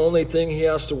the only thing he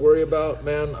has to worry about,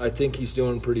 man, I think he's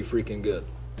doing pretty freaking good.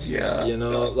 Yeah. You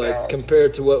know, like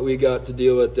compared to what we got to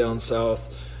deal with down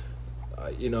south,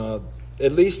 you know,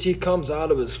 at least he comes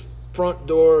out of his front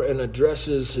door and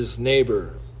addresses his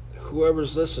neighbor,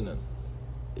 whoever's listening.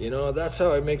 You know, that's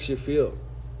how it makes you feel.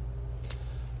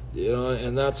 You know,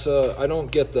 and that's, I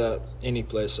don't get that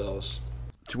anyplace else.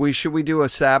 Should we do a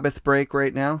Sabbath break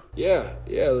right now? Yeah,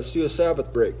 let's do a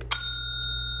Sabbath break.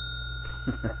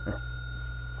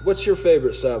 What's your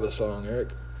favorite Sabbath song, Eric?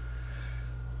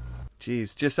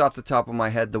 Jeez, just off the top of my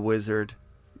head, The Wizard.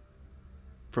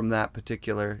 From that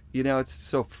particular, you know, it's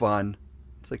so fun.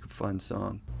 It's like a fun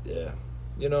song. Yeah.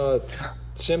 You know,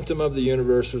 Symptom of the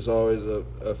Universe was always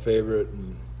a favorite.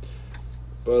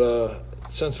 But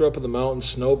since we're up in the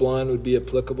mountains, Snowblind would be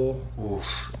applicable.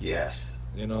 Oof, yes.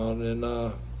 You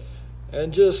know,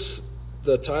 and just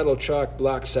the title track,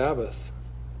 Black Sabbath.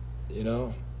 You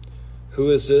know, who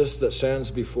is this that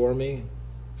stands before me?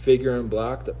 Figure in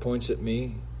black that points at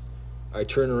me. I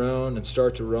turn around and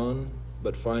start to run,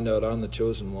 but find out I'm the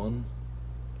chosen one.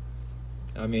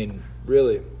 I mean,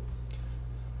 really.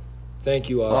 Thank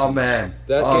you, Ozzy. Oh, man.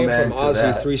 That came from Ozzy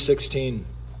that. 316.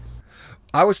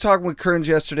 I was talking with Kearns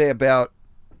yesterday about,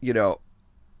 you know,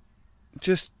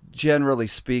 just generally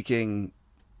speaking,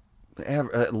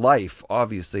 life,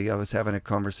 obviously. I was having a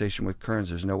conversation with Kearns.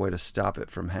 There's no way to stop it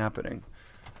from happening.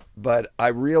 But I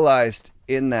realized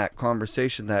in that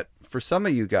conversation that for some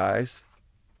of you guys,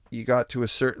 you got to a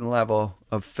certain level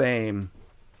of fame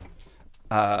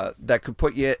that could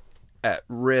put you at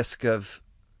risk of,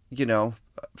 you know,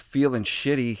 feeling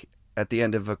shitty at the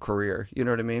end of a career. You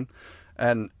know what I mean?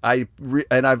 And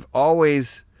I've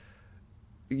always,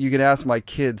 you can ask my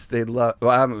kids, they love,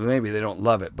 well, maybe they don't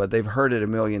love it, but they've heard it a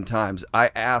million times.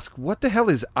 I ask, what the hell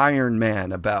is Iron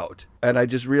Man about? And I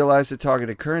just realized that talking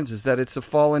to Kearns is that it's a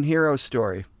fallen hero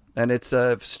story. And it's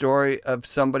a story of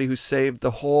somebody who saved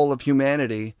the whole of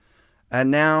humanity. And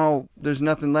now there's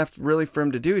nothing left really for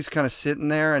him to do. He's kind of sitting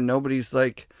there and nobody's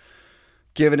like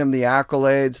giving him the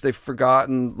accolades. They've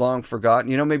long forgotten.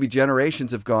 You know, maybe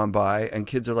generations have gone by and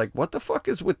kids are like, what the fuck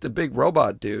is with the big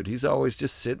robot dude? He's always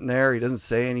just sitting there. He doesn't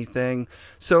say anything.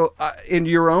 So in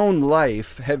your own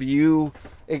life, have you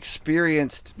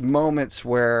experienced moments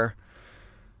where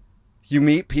you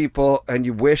meet people and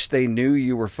you wish they knew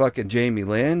you were fucking Jamie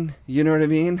Lynn? You know what I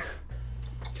mean?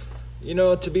 You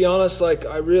know, to be honest, like,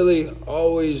 I really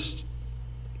always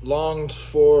longed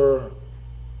for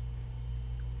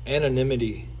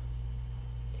anonymity,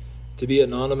 to be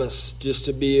anonymous, just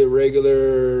to be a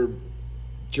regular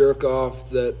jerk off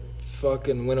that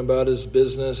fucking went about his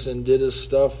business and did his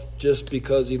stuff just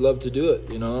because he loved to do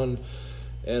it, you know.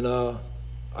 And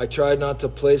I tried not to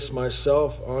place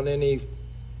myself on anything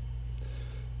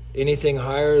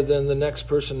higher than the next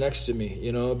person next to me,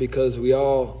 you know, because we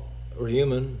all were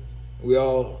human. We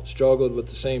all struggled with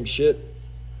the same shit,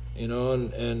 you know,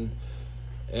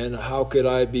 and how could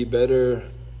I be better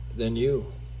than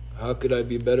you? How could I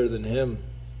be better than him?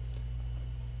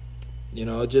 You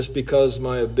know, just because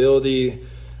my ability,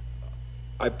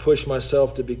 I push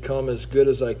myself to become as good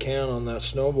as I can on that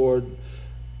snowboard.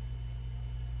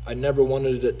 I never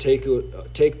wanted to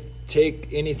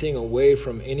take anything away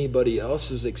from anybody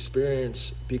else's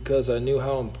experience because I knew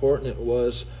how important it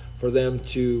was for them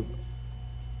to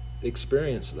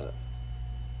experience that,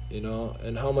 you know,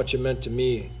 and how much it meant to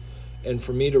me. And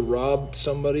for me to rob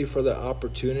somebody for the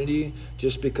opportunity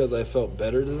just because I felt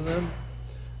better than them,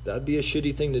 that'd be a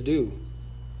shitty thing to do.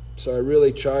 So I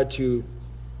really tried to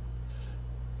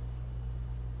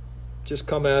just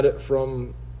come at it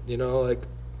from, you know, like,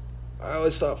 I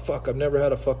always thought, fuck, I've never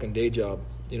had a fucking day job.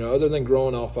 You know, other than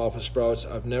growing alfalfa sprouts,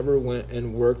 I've never went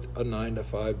and worked a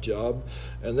 9-to-5 job.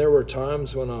 And there were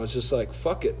times when I was just like,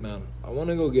 fuck it, man. I want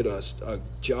to go get a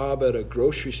job at a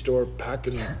grocery store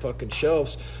packing fucking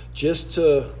shelves just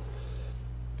to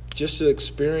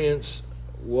experience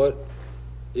what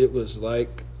it was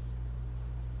like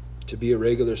to be a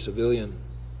regular civilian.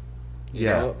 You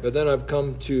know? But then I've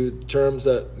come to terms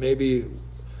that maybe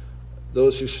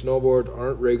those who snowboard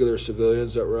aren't regular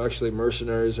civilians, that were actually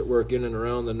mercenaries that work in and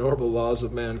around the normal laws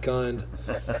of mankind.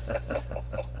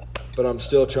 But I'm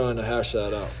still trying to hash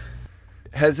that out.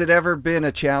 Has it ever been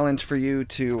a challenge for you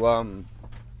to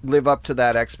live up to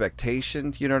that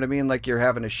expectation? You know what I mean? Like, you're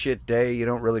having a shit day, you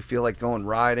don't really feel like going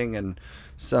riding, and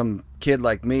some kid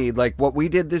like me, like what we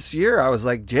did this year, I was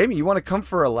like, Jamie, you want to come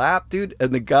for a lap, dude?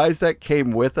 And the guys that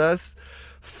came with us,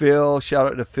 Phil, shout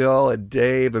out to Phil, and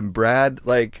Dave and Brad,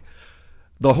 like,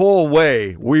 the whole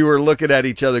way we were looking at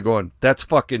each other going, that's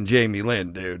fucking Jamie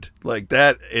Lynn, dude. Like,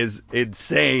 that is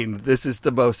insane. This is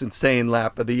the most insane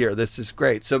lap of the year. This is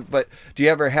great. So, but do you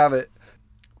ever have it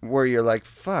where you're like,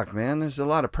 fuck, man, there's a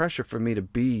lot of pressure for me to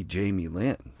be Jamie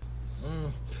Lynn?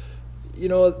 You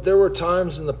know, there were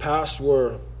times in the past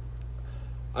where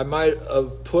I might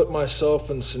have put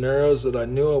myself in scenarios that I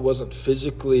knew I wasn't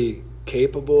physically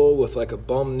capable with, like a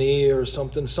bum knee or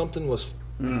something. Something was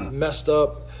messed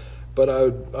up. But I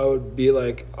would be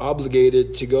like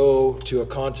obligated to go to a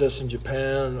contest in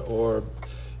Japan, or,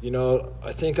 you know,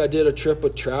 I think I did a trip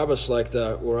with Travis like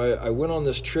that, where I went on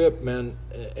this trip, man,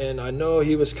 and I know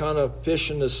he was kind of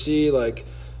fishing to see, like,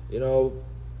 you know,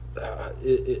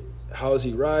 how is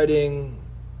he riding?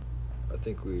 I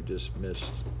think we just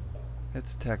missed.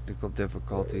 It's technical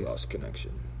difficulties. Lost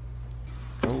connection.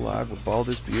 Go live with Bald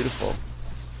is Beautiful.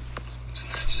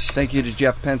 Thank you to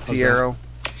Jeff Pensiero.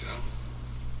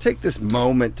 Take this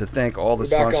moment to thank all the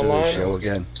sponsors of the show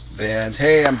again. Vans.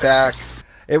 Hey, I'm back.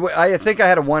 I think I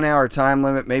had a 1 hour time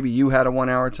limit. Maybe you had a 1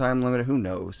 hour time limit. Who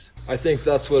knows? I think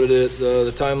that's what it is.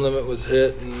 The time limit was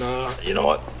hit, and you know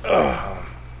what?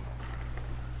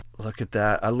 Look at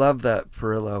that. I love that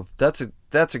Perillo.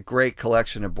 That's a great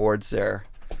collection of boards there.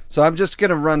 So I'm just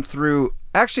going to run through.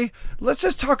 Actually, let's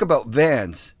just talk about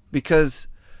Vans, because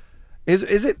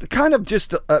is it kind of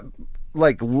just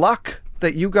like luck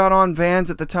that you got on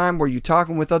Vans at the time? Were you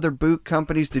talking with other boot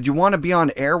companies? Did you want to be on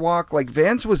Airwalk? Like,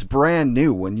 Vans was brand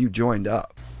new when you joined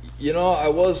up. You know, I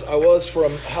was for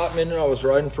a hot minute, I was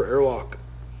riding for Airwalk.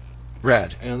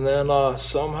 Red. And then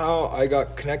somehow I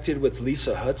got connected with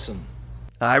Lisa Hudson.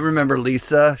 I remember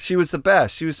Lisa. She was the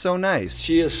best. She was so nice.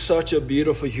 She is such a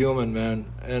beautiful human, man.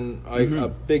 And a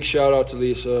big shout out to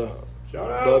Lisa. Shout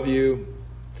out. Love you.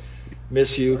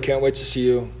 Miss you. Can't wait to see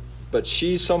you. But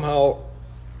she somehow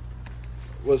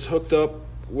was hooked up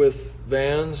with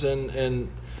Vans and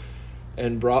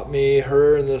brought me,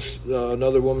 her and this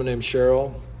another woman named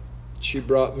Cheryl. She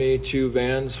brought me to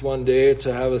Vans one day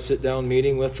to have a sit-down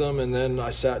meeting with them, and then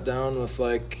I sat down with,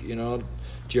 like, you know,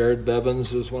 Jared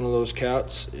Bevins was one of those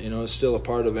cats, you know, is still a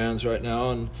part of Vans right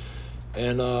now,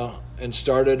 and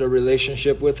started a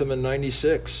relationship with him in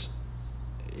 '96.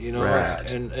 You know,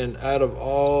 and out of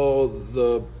all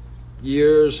the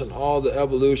years and all the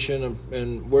evolution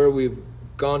and where we've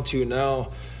gone to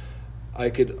now,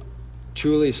 I could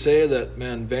truly say that,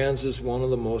 man, Vans is one of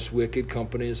the most wicked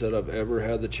companies that I've ever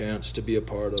had the chance to be a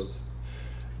part of.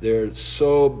 They're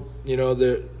so, you know,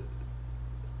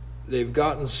 they've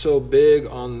gotten so big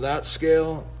on that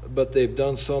scale, but they've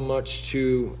done so much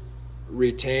to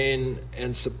retain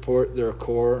and support their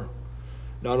core,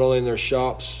 not only in their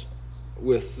shops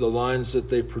with the lines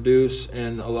that they produce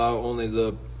and allow only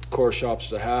the core shops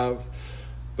to have,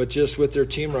 but just with their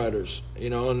team riders, you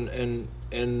know, and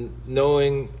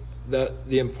knowing that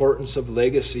the importance of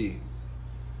legacy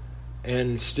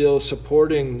and still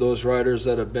supporting those riders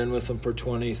that have been with them for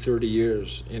 20, 30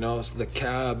 years. You know, it's the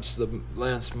Cabs, the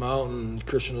Lance Mountain,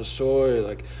 Christian Osoy,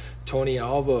 like Tony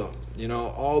Alva, you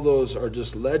know, all those are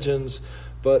just legends.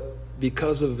 But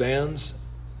because of Vans,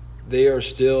 they are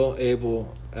still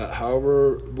able, at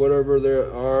whatever they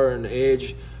are in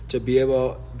age, to be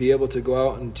able to go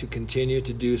out and to continue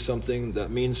to do something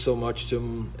that means so much to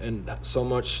them, and so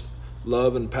much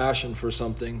love and passion for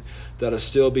something that is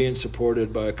still being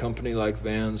supported by a company like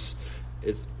Vans.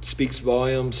 It speaks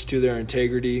volumes to their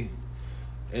integrity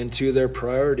and to their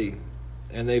priority,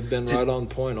 and they've been right on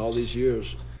point all these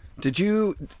years. Did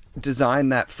you design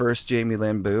that first Jamie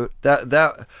Lynn boot?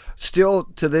 That still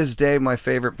to this day my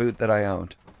favorite boot that I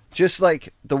owned. Just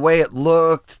like the way it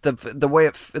looked, the way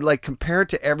it, like, compared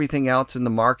to everything else in the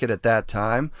market at that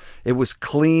time, it was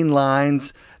clean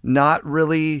lines, not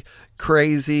really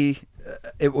crazy.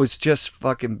 It was just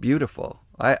fucking beautiful.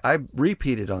 I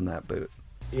repeated on that boot.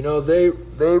 you know, they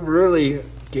really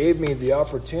gave me the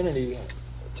opportunity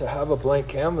to have a blank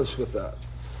canvas with that.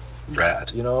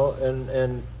 Rad. You know,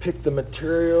 and pick the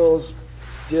materials,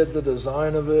 did the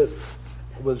design of it,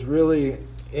 was really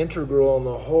integral in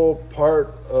the whole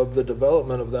part of the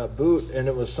development of that boot. And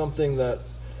it was something that,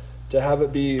 to have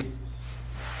it be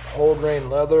whole grain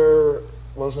leather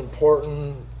was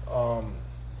important,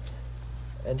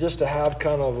 and just to have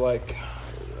kind of like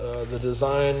the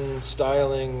design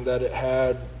styling that it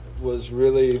had was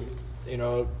really, you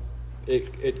know,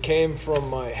 it came from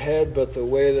my head, but the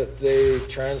way that they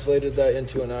translated that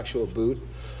into an actual boot,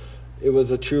 it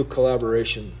was a true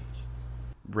collaboration.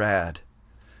 Rad.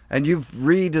 And you've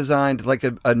redesigned like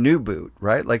a new boot,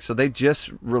 right? Like, so they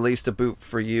just released a boot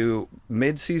for you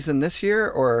mid-season this year,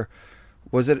 or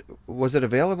was it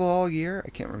available all year? I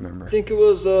can't remember. I think it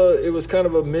was kind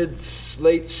of a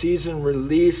late season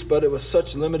release, but it was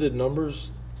such limited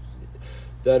numbers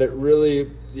that it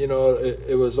really, you know,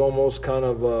 it was almost kind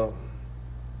of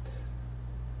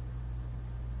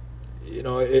you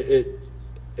know,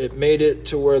 it made it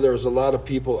to where there was a lot of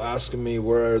people asking me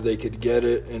where they could get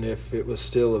it and if it was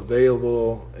still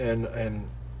available, and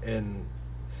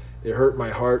it hurt my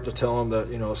heart to tell them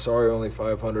that, you know, sorry, only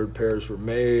 500 pairs were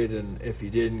made, and if you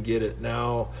didn't get it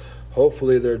now,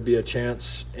 hopefully there'd be a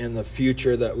chance in the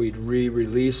future that we'd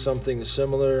re-release something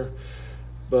similar.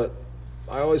 But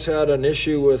I always had an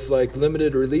issue with like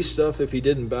limited release stuff if he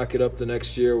didn't back it up the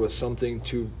next year with something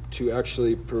to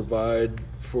actually provide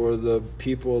for the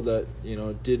people that, you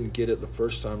know, didn't get it the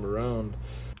first time around.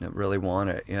 That really want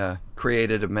it, yeah. Create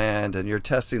a demand, and you're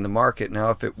testing the market.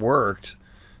 Now, if it worked,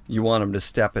 you want them to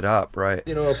step it up, right?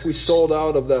 You know, if we sold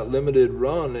out of that limited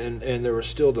run and there was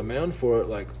still demand for it,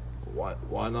 like,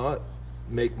 why not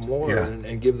make more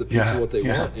and give the people what they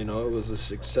want? You know, it was a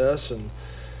success.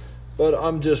 But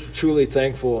I'm just truly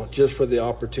thankful just for the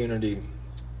opportunity,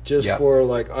 just for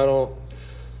like, I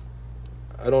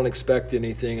don't expect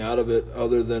anything out of it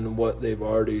other than what they've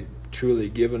already truly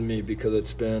given me, because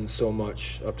it's been so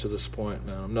much up to this point,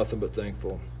 man. I'm nothing but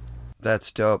thankful.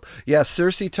 That's dope. Yeah,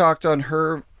 Cersei talked on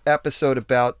her episode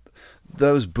about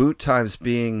those boot times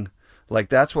being like,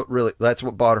 that's what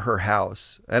bought her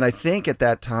house. And I think at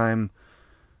that time,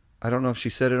 I don't know if she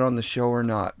said it on the show or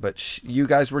not, but you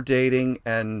guys were dating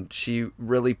and she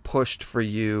really pushed for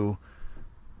you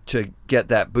to get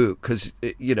that boot, because,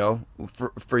 you know,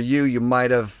 for you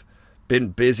might have been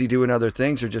busy doing other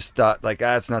things or just thought like,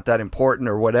 it's not that important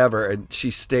or whatever, and she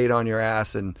stayed on your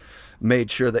ass and made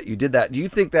sure that you did that. Do you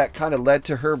think that kind of led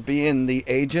to her being the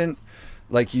agent,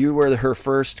 like you were her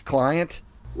first client?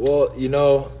 Well, you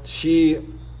know, she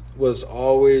was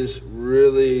always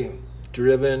really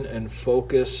driven and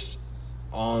focused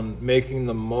on making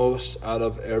the most out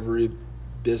of every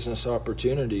business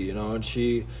opportunity, you know, and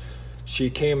she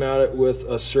came at it with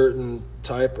a certain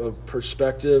type of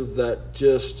perspective that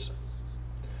just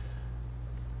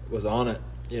was on it,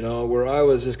 you know, where I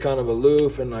was just kind of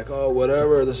aloof and like, oh,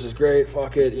 whatever, this is great,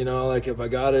 fuck it, you know, like if I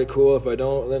got it, cool, if I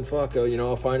don't, then fuck it, you know,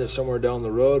 I'll find it somewhere down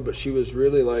the road. But she was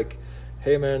really like,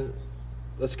 hey man,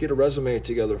 let's get a resume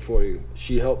together for you.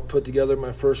 She helped put together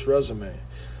my first resume.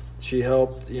 She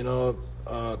helped, you know,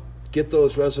 get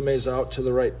those resumes out to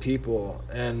the right people,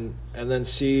 and then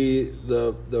see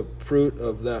the fruit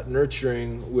of that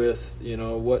nurturing with, you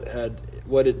know,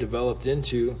 what it developed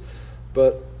into.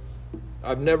 But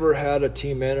I've never had a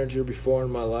team manager before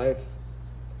in my life,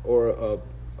 or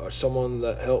someone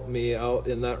that helped me out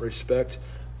in that respect,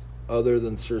 other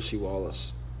than Cersei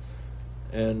Wallace.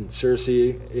 And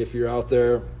Cersei, if you're out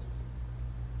there,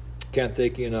 can't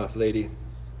thank you enough, lady.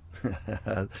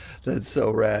 That's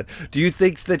so rad. Do you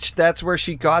think that that's where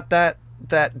she got that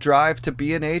drive to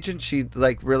be an agent? She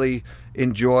like really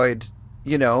enjoyed,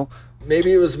 you know.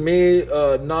 Maybe it was me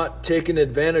not taking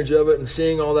advantage of it and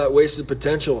seeing all that wasted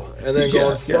potential, and then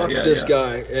going, fuck this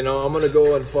guy. You know, I'm gonna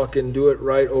go and fucking do it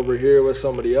right over here with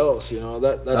somebody else. You know,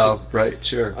 that's right,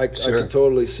 sure. I can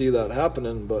totally see that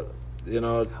happening, but you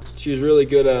know, she's really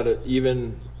good at it,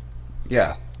 even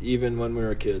when we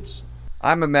were kids.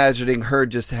 I'm imagining her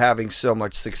just having so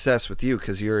much success with you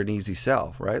because you're an easy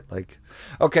sell, right? Like,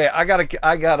 okay, I gotta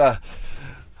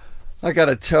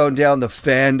tone down the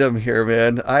fandom here,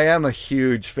 man. I am a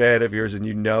huge fan of yours, and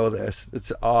you know this.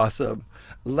 It's awesome.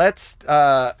 Let's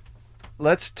talk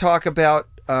about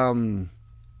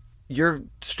your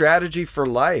strategy for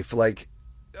life. Like,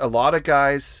 a lot of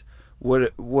guys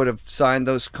would have signed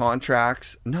those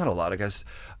contracts. Not a lot of guys.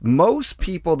 Most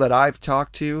people that I've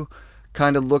talked to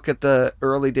kind of look at the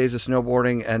early days of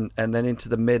snowboarding and then into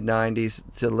the mid 90s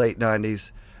to late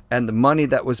 90s and the money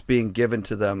that was being given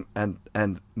to them,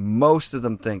 and most of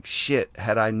them think, shit,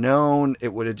 had I known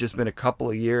it would have just been a couple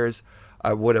of years,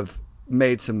 I would have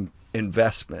made some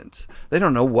investments. They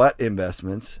don't know what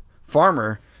investments.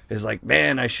 Farmer is like,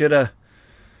 man, I should have,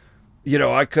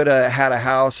 I could have had a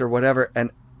house or whatever.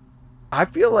 And I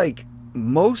feel like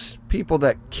most people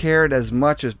that cared as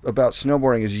much about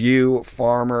snowboarding as you,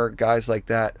 Farmer, guys like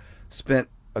that, spent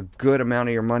a good amount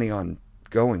of your money on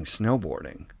going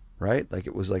snowboarding, right? Like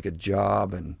it was like a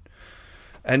job,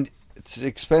 and it's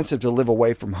expensive to live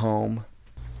away from home.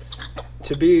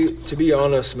 To be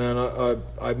honest, man,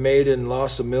 I made and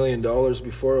lost $1 million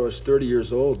before I was 30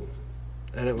 years old,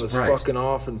 and it was fucking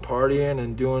off and partying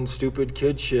and doing stupid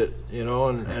kid shit,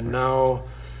 and now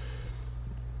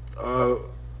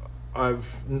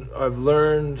I've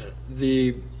learned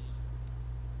the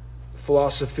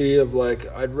philosophy of like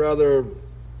I'd rather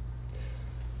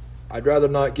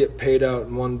not get paid out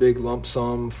in one big lump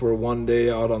sum for one day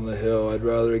out on the hill. I'd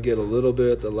rather get a little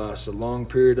bit that lasts a long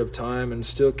period of time and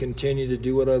still continue to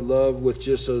do what I love with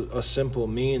just a simple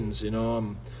means.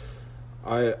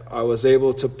 I was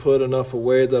able to put enough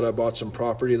away that I bought some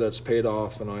property that's paid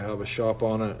off, and I have a shop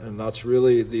on it, and that's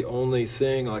really the only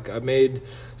thing. Like I made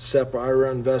SEP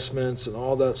IRA investments and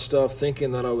all that stuff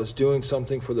thinking that I was doing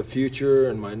something for the future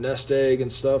and my nest egg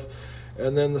and stuff.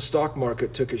 And then the stock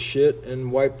market took a shit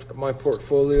and wiped my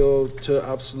portfolio to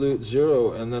absolute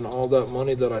zero. And then all that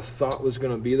money that I thought was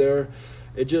going to be there,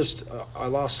 I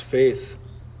lost faith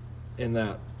in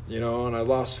that, and I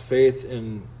lost faith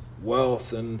in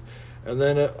wealth. And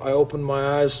then I opened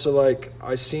my eyes to like,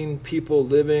 I seen people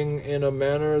living in a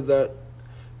manner that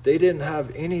they didn't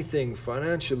have anything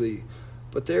financially,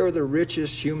 but they were the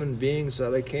richest human beings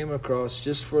that I came across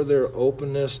just for their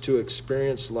openness to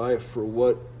experience life for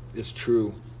what is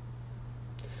true.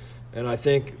 And I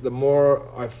think the more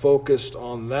I focused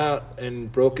on that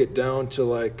and broke it down to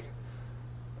like,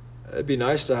 it'd be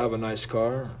nice to have a nice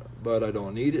car, but I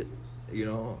don't need it.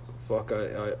 Fuck,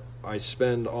 I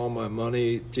spend all my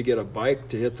money to get a bike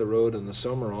to hit the road in the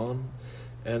summer on,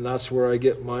 and that's where I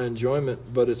get my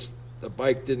enjoyment. But the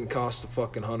bike didn't cost a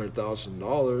fucking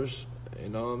 $100,000.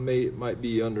 It might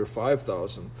be under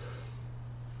 $5,000.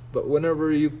 But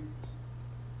whenever you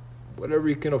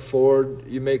can afford,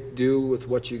 you make do with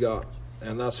what you got.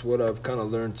 And that's what I've kind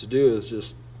of learned to do, is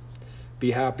just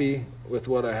be happy with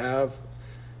what I have,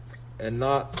 and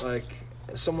not like,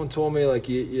 someone told me like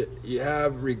you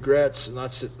have regrets, and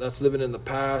that's living in the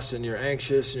past, and you're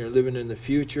anxious and you're living in the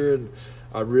future. And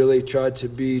I really tried to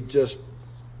be just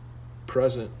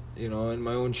present, in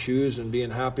my own shoes, and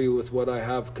being happy with what I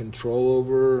have control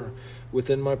over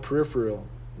within my peripheral.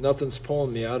 Nothing's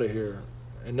pulling me out of here,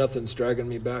 and nothing's dragging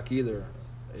me back either.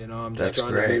 I'm just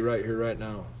trying to be right here, right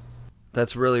now.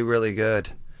 That's really, really good.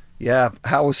 Yeah.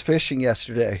 How was fishing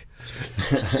yesterday?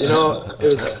 It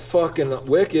was fucking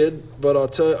wicked, but I'll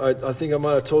tell you, I think I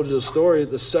might have told you the story.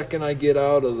 The second I get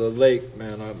out of the lake,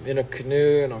 man, I'm in a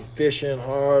canoe and I'm fishing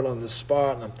hard on this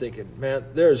spot, and I'm thinking, man,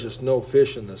 there's just no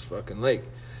fish in this fucking lake.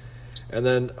 And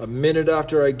then a minute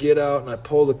after I get out and I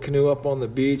pull the canoe up on the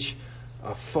beach,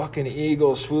 a fucking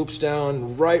eagle swoops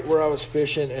down right where I was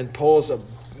fishing and pulls a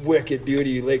wicked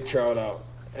beauty lake trout out,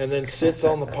 and then sits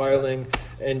on the piling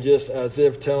and just as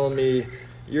if telling me,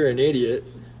 you're an idiot,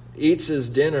 eats his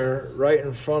dinner right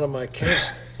in front of my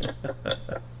camp.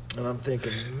 And I'm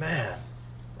thinking, man,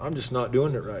 I'm just not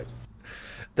doing it right.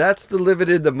 That's the live it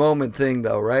in the moment thing,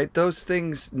 though, right? Those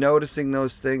things, noticing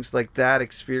those things, like that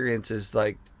experience is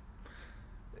like,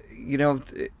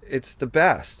 it's the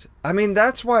best. I mean,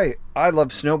 that's why I love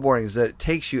snowboarding, is that it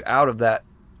takes you out of that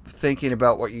thinking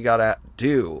about what you gotta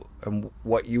do and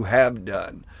what you have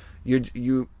done.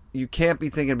 You can't be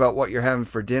thinking about what you're having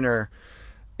for dinner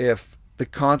if the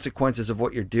consequences of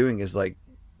what you're doing is like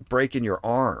breaking your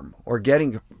arm or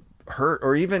getting hurt,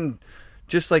 or even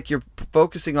just like you're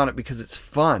focusing on it because it's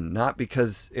fun, not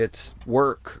because it's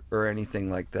work or anything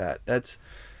like that.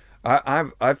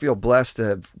 I feel blessed to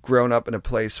have grown up in a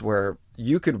place where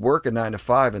you could work a 9 to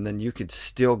 5 and then you could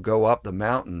still go up the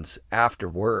mountains after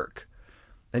work.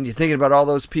 And you're thinking about all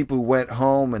those people who went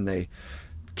home and they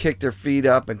kicked their feet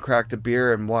up and cracked a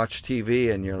beer and watched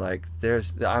TV, and you're like,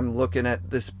 I'm looking at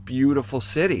this beautiful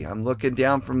city. I'm looking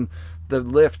down from the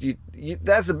lift.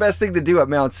 That's the best thing to do at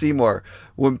Mount Seymour.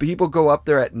 When people go up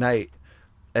there at night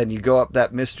and you go up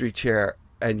that mystery chair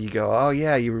and you go, oh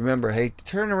yeah, you remember, hey,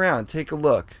 turn around, take a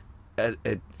look.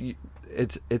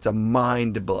 It's a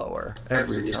mind blower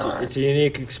every time. It's a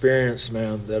unique experience,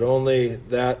 man, that only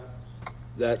that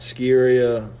ski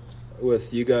area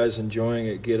with you guys enjoying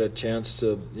it get a chance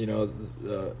to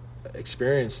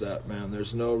experience that, man.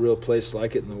 There's no real place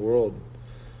like it in the world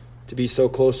to be so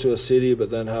close to a city, but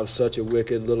then have such a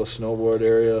wicked little snowboard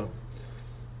area.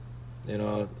 You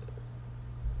know,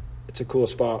 it's a cool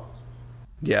spot.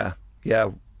 Yeah.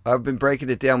 I've been breaking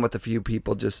it down with a few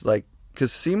people, just like,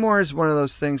 because Seymour is one of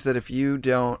those things that if you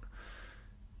don't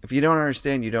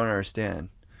understand, you don't understand.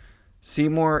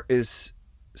 Seymour is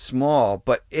small,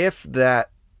 but if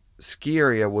that ski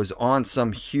area was on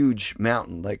some huge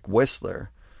mountain like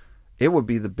Whistler, it would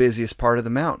be the busiest part of the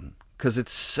mountain because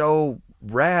it's so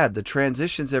rad. The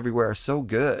transitions everywhere are so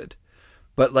good.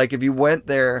 But like if you went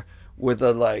there with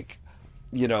a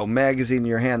magazine in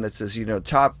your hand that says,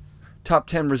 top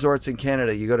 10 resorts in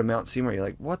Canada, you go to Mount Seymour, you're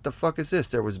like, what the fuck is this?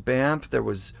 There was Banff, there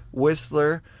was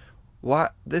Whistler.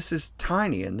 What? This is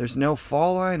tiny and there's no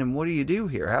fall line, and what do you do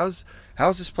here? How's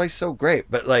this place so great?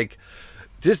 But like,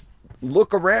 just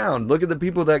look around, look at the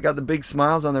people that got the big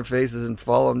smiles on their faces and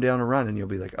follow them down a run, and you'll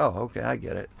be like, oh, okay, I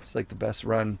get it. It's like the best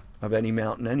run of any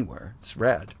mountain anywhere. It's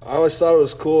rad. I always thought it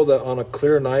was cool that on a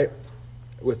clear night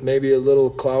with maybe a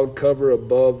little cloud cover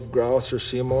above Grouse or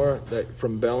Seymour, that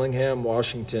from Bellingham,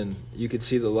 Washington, you could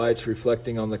see the lights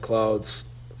reflecting on the clouds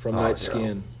from night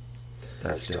skiing.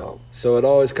 That's dope. So it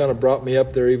always kind of brought me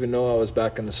up there, even though I was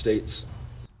back in the States.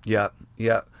 Yeah.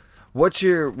 What's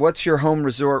your home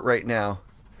resort right now?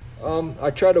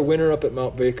 I try to winter up at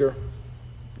Mount Baker.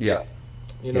 Yeah.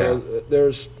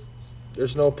 There's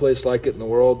no place like it in the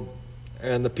world,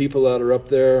 and the people that are up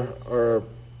there are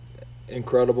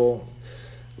incredible.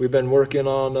 We've been working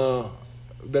on the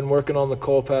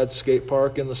Colpad skate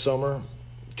park in the summer,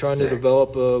 trying to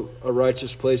develop a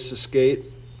righteous place to skate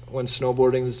when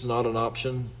snowboarding is not an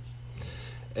option.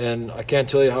 And I can't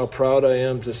tell you how proud I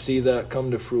am to see that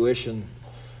come to fruition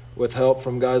with help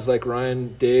from guys like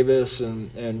Ryan Davis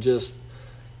and just,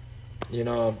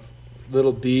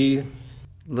 Little B.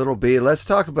 Little B. Let's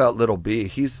talk about Little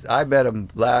B. I met him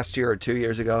last year or 2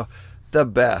 years ago. The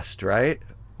best, right?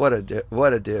 What a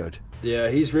dude. Yeah,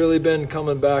 he's really been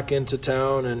coming back into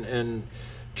town and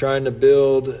trying to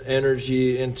build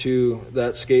energy into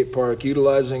that skate park,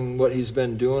 utilizing what he's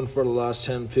been doing for the last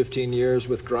 10, 15 years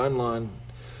with Grindline,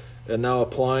 and now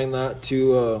applying that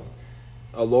to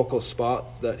a local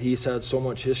spot that he's had so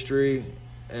much history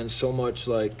and so much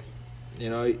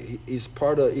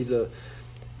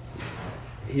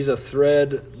he's a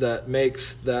thread that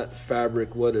makes that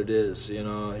fabric what it is.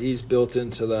 He's built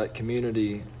into that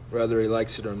community whether he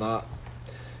likes it or not.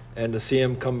 And to see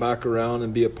him come back around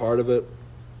and be a part of it,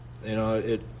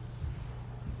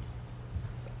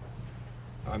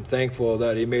 I'm thankful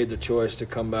that he made the choice to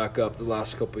come back up the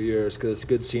last couple of years, because it's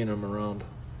good seeing him around.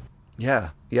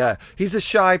 Yeah. He's a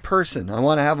shy person. I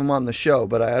want to have him on the show,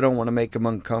 but I don't want to make him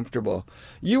uncomfortable.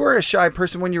 You were a shy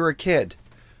person when you were a kid,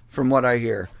 from what I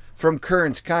hear. From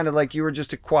Kearns, kind of like you were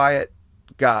just a quiet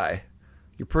guy.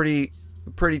 You're pretty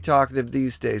talkative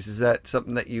these days. Is that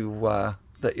something that you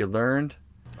learned?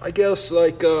 I guess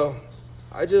I grew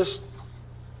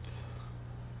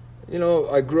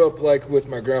up with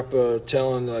my grandpa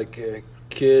telling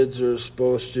kids are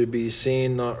supposed to be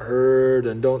seen, not heard,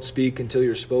 and don't speak until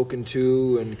you're spoken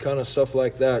to, and kind of stuff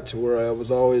like that, to where I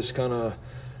was always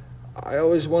I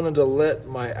always wanted to let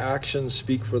my actions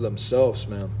speak for themselves,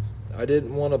 man. I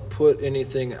didn't want to put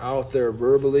anything out there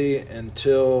verbally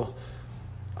until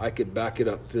I could back it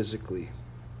up physically.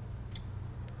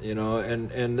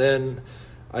 And then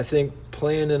I think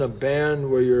playing in a band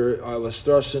where I was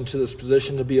thrust into this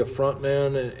position to be a front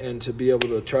man and to be able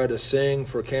to try to sing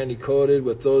for Candy Coated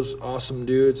with those awesome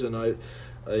dudes, and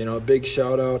a big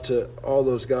shout out to all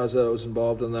those guys that I was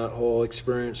involved in that whole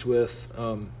experience with,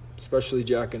 especially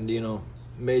Jack and Dino,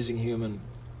 amazing human.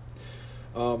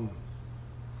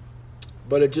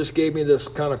 But it just gave me this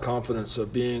kind of confidence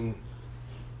of being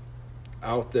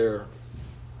out there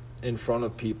in front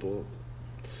of people.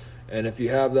 And if you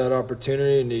have that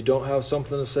opportunity and you don't have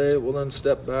something to say, well, then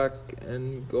step back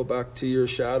and go back to your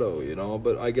shadow,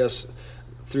 But I guess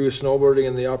through snowboarding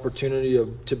and the opportunity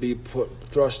to be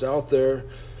thrust out there,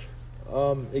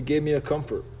 it gave me a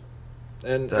comfort.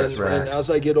 And as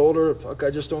I get older, I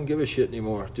just don't give a shit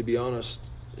anymore, to be honest.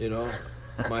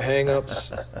 My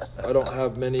hang-ups, I don't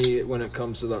have many when it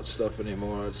comes to that stuff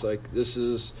anymore. It's like, this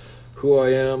is who I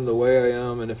am, the way I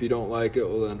am, and if you don't like it,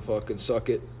 well, then fucking suck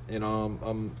it.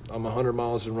 I'm 100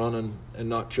 miles and running and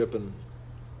not tripping.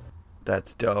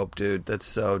 That's dope, dude. That's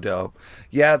so dope.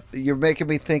 Yeah, you're making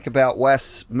me think about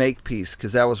Wes Makepeace,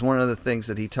 because that was one of the things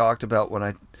that he talked about when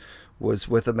I was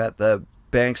with him at the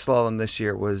bank slalom this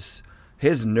year, was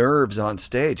his nerves on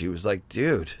stage. He was like,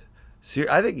 dude,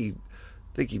 I think he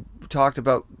talked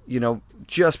about,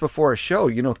 just before a show,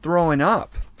 throwing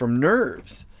up from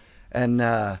nerves. And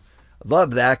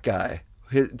love that guy.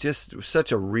 Just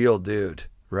such a real dude.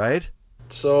 right?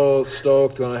 So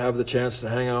stoked when I have the chance to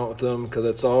hang out with him, because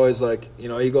it's always like, you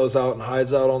know, he goes out and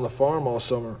hides out on the farm all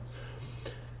summer.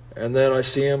 And then I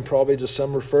see him probably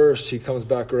December 1st. He comes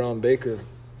back around Baker.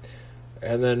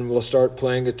 And then we'll start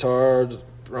playing guitar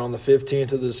around the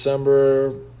 15th of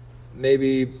December,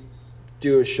 maybe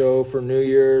do a show for New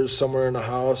Year's somewhere in a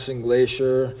house in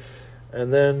Glacier.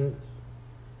 And then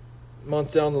a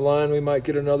month down the line, we might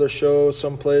get another show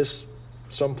someplace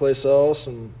else.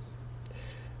 And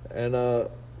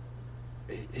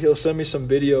he'll send me some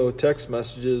video text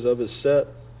messages of his set.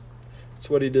 That's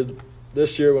what he did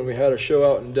this year when we had a show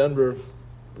out in Denver.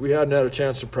 We hadn't had a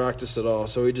chance to practice at all,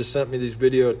 so he just sent me these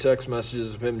video text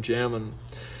messages of him jamming,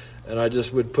 and I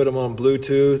just would put them on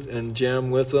Bluetooth and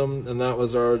jam with him, and that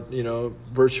was our, you know,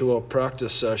 virtual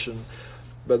practice session.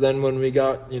 But then when we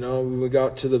got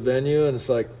to the venue, and it's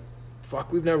like,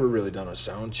 fuck, we've never really done a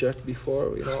sound check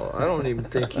before, you know. I don't even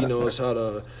think he knows how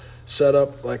to set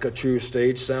up like a true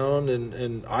stage sound,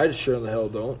 and I sure in the hell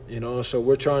don't, you know. So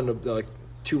we're trying to, like,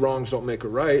 two wrongs don't make a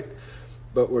right,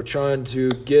 but we're trying to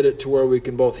get it to where we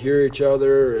can both hear each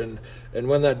other, and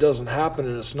when that doesn't happen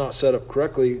and it's not set up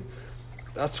correctly,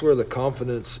 that's where the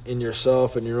confidence in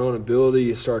yourself and your own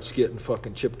ability starts getting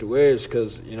fucking chipped away, is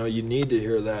because, you know, you need to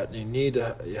hear that, and you need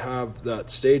to have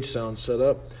that stage sound set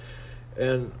up.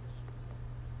 And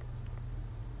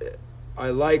I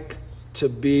like to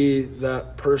be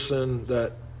that person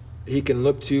that he can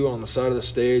look to on the side of the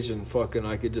stage, and fucking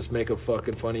I could just make a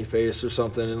fucking funny face or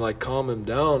something and like calm him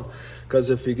down, because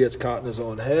if he gets caught in his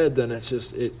own head, then it's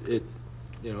just it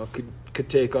you know, could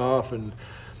take off, and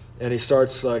he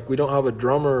starts, like, we don't have a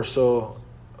drummer, so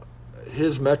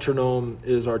his metronome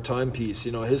is our timepiece,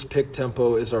 you know, his pick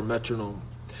tempo is our metronome.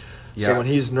 Yeah. So when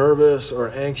he's nervous or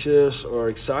anxious or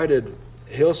excited,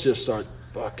 he'll just start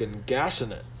fucking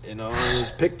gassing it. You know, and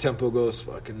his pick tempo goes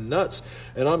fucking nuts.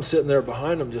 And I'm sitting there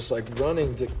behind him just, like,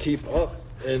 running to keep up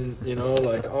and, you know,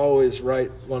 like, always right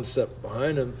one step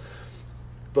behind him.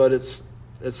 But it's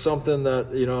something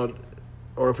that, you know,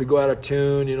 or if we go out of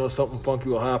tune, you know, something funky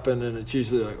will happen, and it's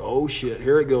usually like, oh, shit,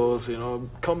 here it goes, you know,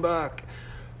 come back.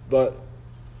 But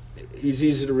he's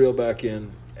easy to reel back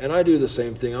in. And I do the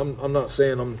same thing. I'm not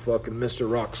saying I'm fucking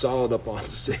Mr. Rock Solid up on the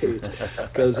stage,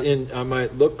 because I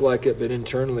might look like it, but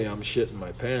internally I'm shitting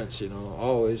my pants, you know,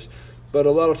 always. But a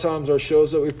lot of times our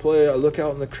shows that we play, I look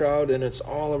out in the crowd, and it's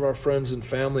all of our friends and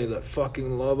family that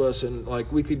fucking love us, and,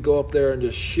 like, we could go up there and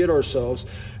just shit ourselves,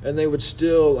 and they would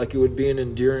still, like, it would be an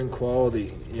endearing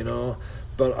quality, you know.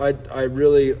 But I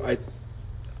really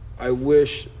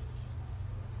wish,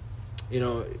 you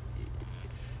know,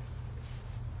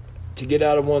 to get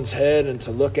out of one's head and to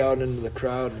look out into the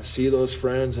crowd and see those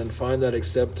friends and find that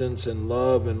acceptance and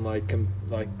love, and like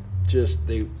just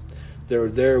they're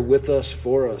there with us,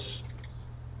 for us.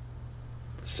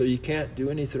 So you can't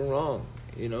do anything wrong,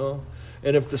 you know.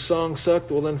 And if the song sucked,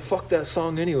 well, then fuck that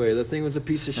song anyway. The thing was a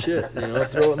piece of shit, you know.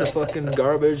 Throw it in the fucking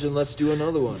garbage and let's do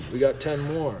another one. We got 10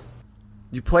 more.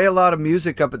 You play a lot of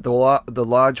music up at the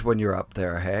lodge when you're up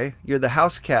there, hey? You're the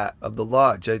house cat of the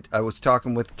lodge. I was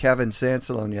talking with Kevin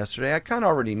Sansalone yesterday. I kind of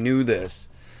already knew this,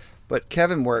 but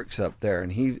Kevin works up there,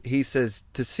 and he says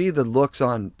to see the looks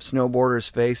on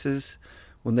snowboarders' faces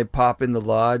when they pop in the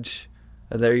lodge,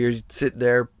 and there you're sitting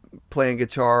there playing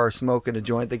guitar or smoking a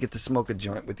joint. They get to smoke a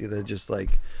joint with you. They're just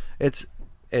like, it's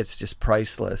just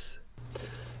priceless.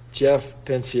 Jeff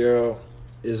Pensiero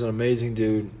is an amazing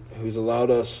dude who's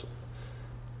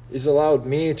He's allowed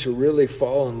me to really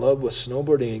fall in love with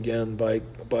snowboarding again by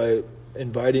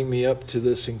inviting me up to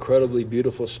this incredibly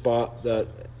beautiful spot that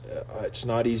it's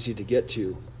not easy to get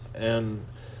to, and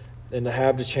to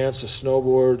have the chance to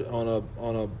snowboard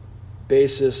on a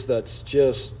basis that's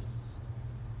just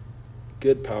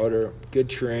good powder, good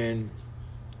terrain,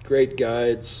 great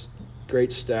guides,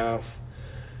 great staff,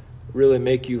 really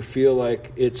make you feel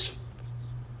like it's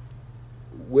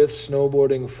with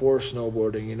snowboarding, for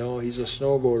snowboarding. You know, he's a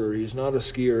snowboarder, he's not a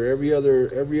skier.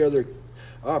 Every other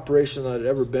operation that I'd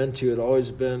ever been to had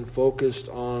always been focused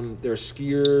on their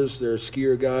skiers, their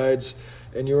skier guides,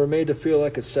 and you were made to feel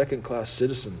like a second-class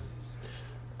citizen,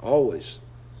 always.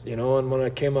 You know, and when I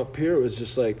came up here, it was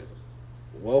just like,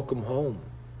 welcome home.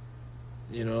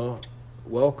 You know,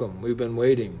 welcome, we've been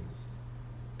waiting.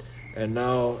 And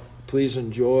now, please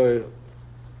enjoy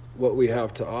what we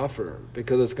have to offer,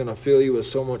 because it's going to fill you with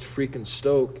so much freaking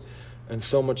stoke and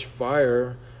so much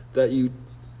fire that you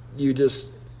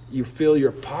fill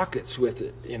your pockets with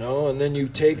it, you know, and then you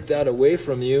take that away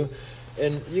from you,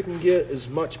 and you can get as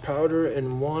much powder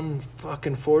in one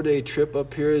fucking 4-day trip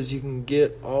up here as you can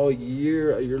get all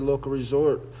year at your local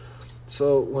resort.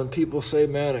 So when people say,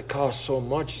 man, it costs so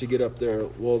much to get up there,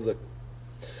 well,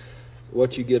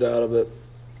 what you get out of it,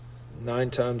 9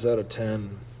 times out of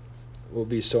 10, will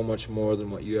be so much more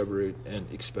than what you ever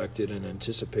expected and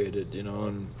anticipated, you know,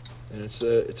 and it's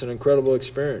an incredible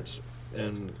experience.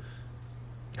 And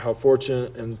how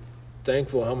fortunate and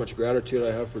thankful, how much gratitude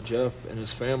I have for Jeff and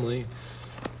his family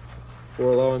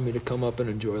for allowing me to come up and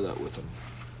enjoy that with him.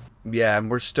 Yeah, and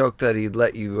we're stoked that he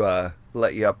let you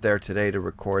up there today to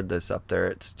record this up there.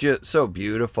 It's just so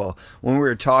beautiful. When we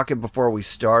were talking before we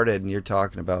started, and you're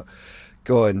talking about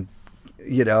going,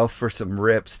 you know, for some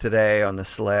rips today on the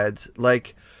sleds,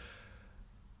 like,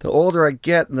 the older I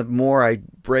get and the more I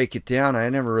break it down, I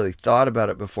never really thought about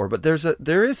it before, but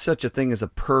there is such a thing as a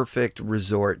perfect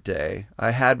resort day. I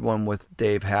had one with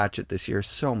Dave Hatchett this year.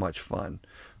 So much fun.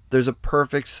 There's a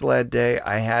perfect sled day.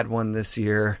 I had one this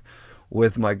year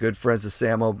with my good friends, the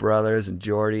Samo brothers and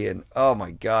Jordy, and oh my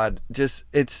God, just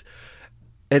it's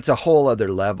a whole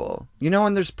other level. You know,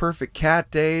 and there's perfect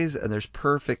cat days and there's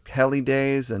perfect heli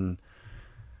days, and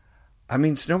I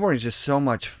mean, snowboarding is just so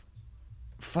much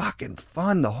fucking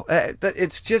fun.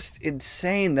 It's just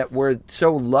insane that we're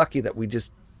so lucky that we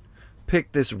just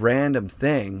picked this random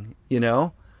thing, you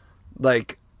know?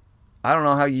 Like, I don't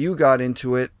know how you got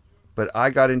into it, but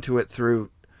I got into it through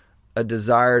a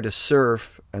desire to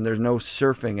surf, and there's no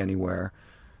surfing anywhere.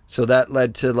 So that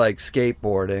led to like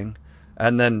skateboarding,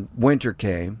 and then winter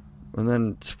came, and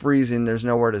then it's freezing, there's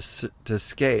nowhere to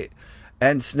skate.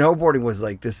 And snowboarding was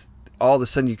like this, all of a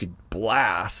sudden you could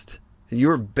blast. You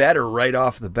were better right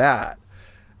off the bat.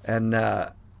 And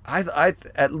I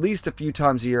at least a few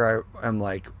times a year, I'm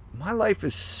like, my life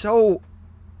is so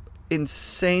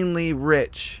insanely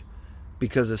rich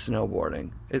because of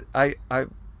snowboarding.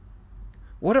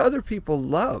 What do other people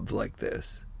love like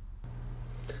this?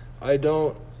 I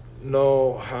don't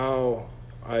know how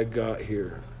I got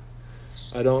here.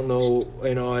 I don't know,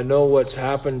 you know, I know what's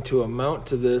happened to amount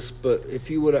to this, but if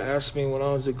you would have asked me when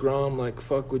I was at Grom, like,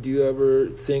 fuck, would you ever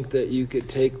think that you could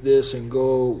take this and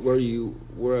go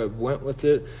where I went with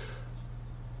it?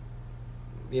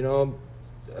 You know,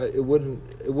 it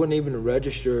wouldn't even have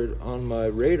registered on my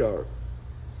radar.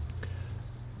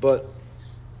 But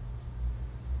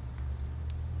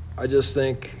I just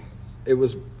think it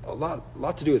was a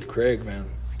lot to do with Craig, man.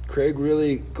 Craig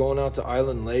really going out to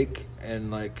Island Lake and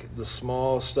like the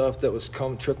small stuff that was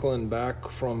trickling back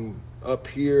from up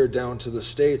here down to the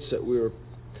States that we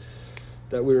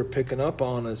were picking up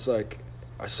on. It's like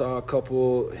I saw a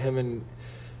couple, him and,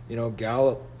 you know,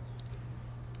 Gallup,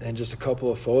 and just a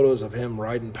couple of photos of him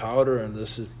riding powder, and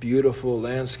this is beautiful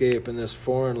landscape in this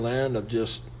foreign land of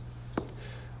just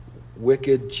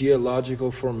wicked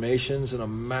geological formations and a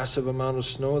massive amount of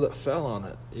snow that fell on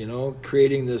it, you know,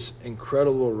 creating this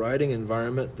incredible riding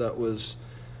environment that was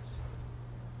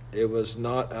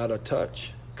not out of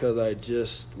touch, because I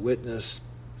just witnessed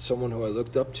someone who I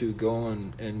looked up to go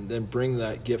and then bring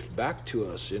that gift back to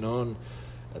us, you know, and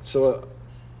so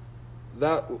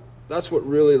that's what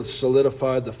really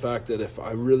solidified the fact that if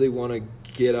I really want to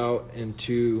get out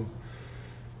into,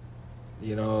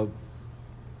 you know,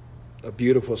 a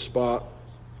beautiful spot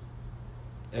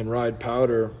and ride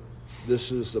powder,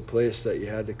 this is the place that you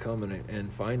had to come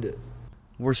and find it.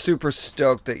 We're super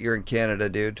stoked that you're in Canada,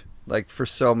 dude. Like, for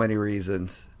so many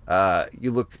reasons.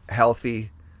 You look healthy.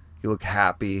 You look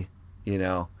happy. You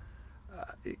know,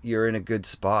 you're in a good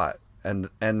spot.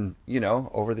 And you know,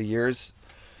 over the years,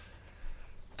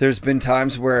 there's been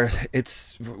times where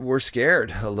we're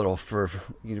scared a little for,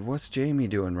 you know, what's Jamie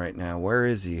doing right now? Where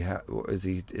is he? Is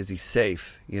he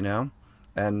safe? You know,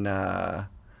 and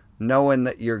knowing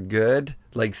that you're good,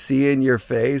 like seeing your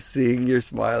face, seeing your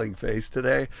smiling face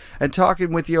today, and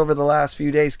talking with you over the last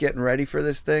few days, getting ready for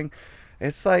this thing,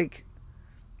 it's like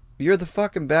you're the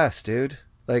fucking best, dude.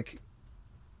 Like,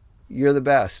 you're the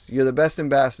best. You're the best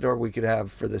ambassador we could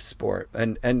have for this sport.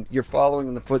 And you're following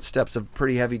in the footsteps of a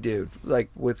pretty heavy dude,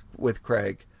 like with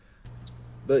Craig.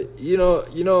 But you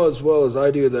know as well as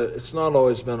I do that it's not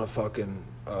always been a fucking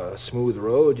smooth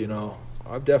road, you know.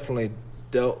 I've definitely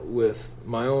dealt with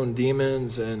my own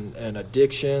demons and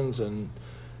addictions, and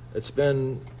it's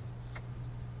been,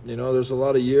 you know, there's a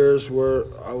lot of years where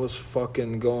I was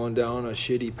fucking going down a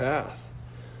shitty path.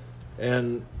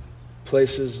 And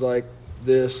places like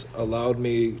this allowed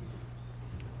me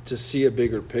to see a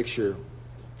bigger picture,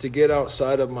 to get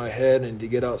outside of my head and to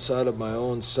get outside of my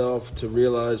own self, to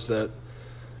realize that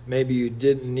maybe you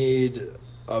didn't need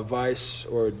a vice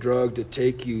or a drug to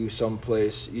take you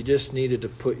someplace. You just needed to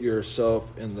put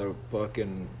yourself in the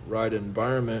fucking right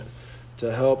environment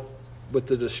to help with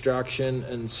the distraction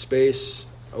and space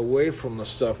away from the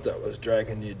stuff that was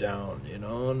dragging you down, you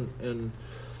know. And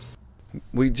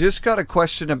we just got a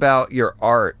question about your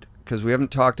art, because we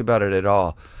haven't talked about it at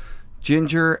all.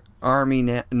 Ginger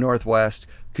Army Northwest.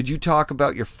 Could you talk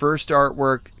about your first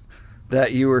artwork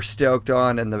that you were stoked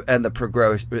on and the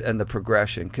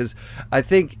progression? Because I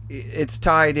think it's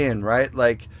tied in, right?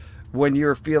 Like when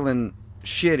you're feeling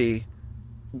shitty,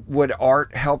 would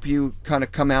art help you kind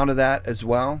of come out of that as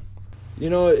well? You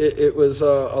know, it was a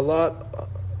lot.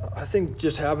 I think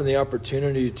just having the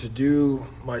opportunity to do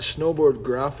my snowboard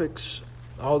graphics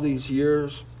all these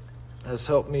years has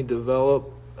helped me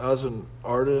develop as an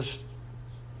artist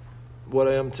what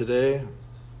I am today.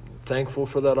 Thankful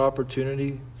for that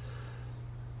opportunity.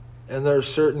 And there are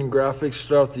certain graphics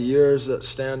throughout the years that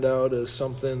stand out as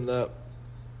something that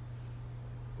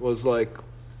was like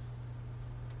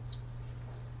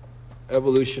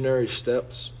evolutionary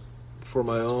steps for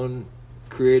my own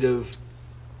creative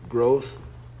growth.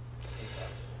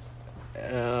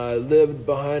 I lived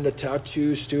behind a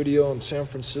tattoo studio in San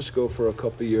Francisco for a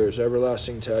couple of years,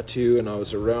 Everlasting Tattoo, and I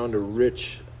was around a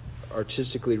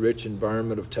artistically rich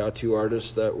environment of tattoo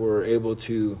artists that were able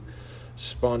to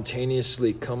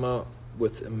spontaneously come out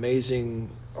with amazing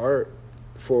art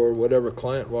for whatever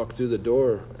client walked through the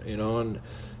door, you know,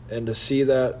 and to see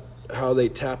that, how they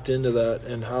tapped into that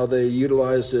and how they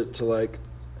utilized it to like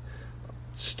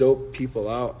stoke people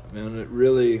out, man. It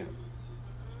really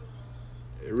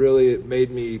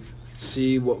made me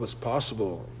see what was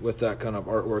possible with that kind of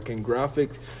artwork and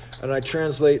graphic. And I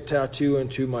translate tattoo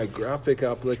into my graphic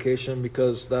application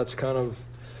because that's kind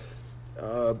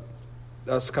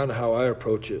of how I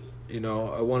approach it. You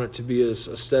know, I want it to be as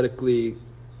aesthetically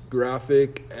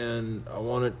graphic, and I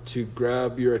want it to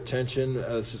grab your attention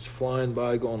as it's flying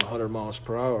by going 100 miles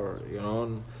per hour, you know,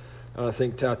 and I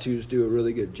think tattoos do a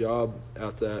really good job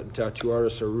at that, and tattoo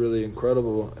artists are really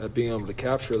incredible at being able to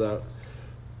capture that.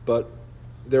 But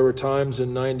there were times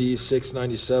in 96,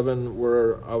 97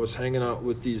 where I was hanging out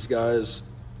with these guys,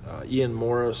 Ian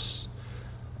Morris,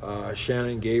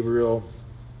 Shannon Gabriel,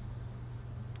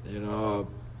 you know,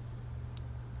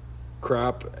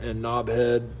 Crap and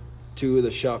Knobhead, two of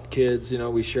the shop kids. You know,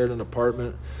 we shared an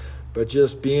apartment, but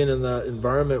just being in that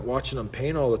environment, watching them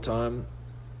paint all the time,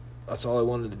 that's all I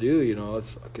wanted to do. You know,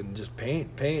 it's fucking just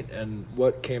paint. And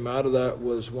what came out of that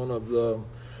was one of the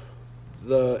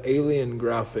alien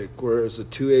graphic, where it was the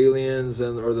two aliens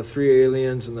or the three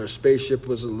aliens, and their spaceship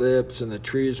was the lips and the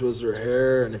trees was their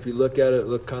hair, and if you look at it, it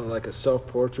looked kind of like a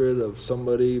self-portrait of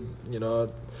somebody, you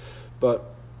know. But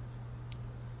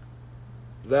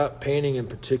that painting in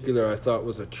particular, I thought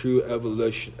was a true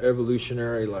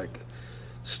evolutionary like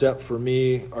step for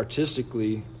me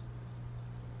artistically,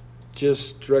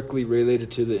 just directly related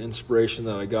to the inspiration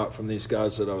that I got from these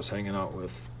guys that I was hanging out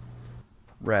with.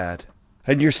 Rad.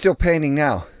 And you're still painting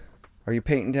now? Are you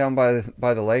painting down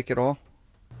by the lake at all?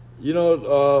 You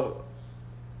know,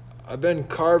 I've been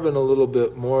carving a little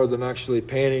bit more than actually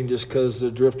painting, just because the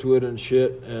driftwood and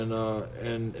shit, and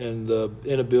the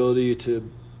inability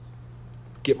to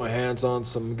get my hands on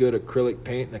some good acrylic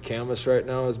paint and a canvas right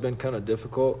now has been kind of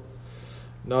difficult.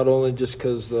 Not only just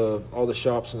because all the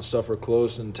shops and stuff are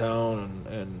closed in town,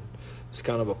 and it's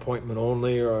kind of appointment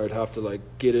only, or I'd have to like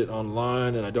get it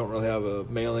online, and I don't really have a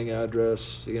mailing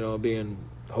address, you know, being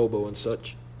hobo and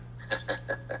such.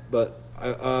 But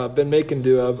I've been making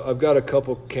do. I've got a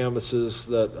couple canvases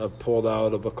that I've pulled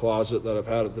out of a closet that I've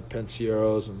had at the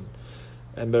Pensieros,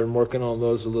 and been working on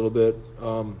those a little bit.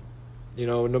 You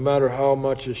know, no matter how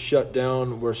much is shut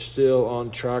down, we're still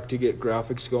on track to get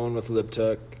graphics going with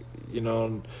LibTech, you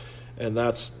know, and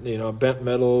that's, you know, Bent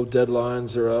Metal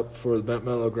deadlines are up for the Bent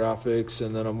Metal graphics,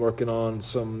 and then I'm working on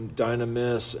some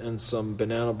Dynamis and some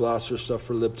Banana Blaster stuff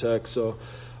for LibTech. So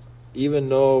even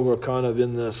though we're kind of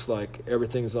in this, like,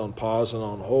 everything's on pause and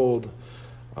on hold,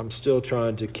 I'm still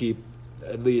trying to keep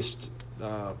at least, you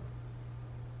know,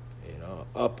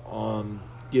 up on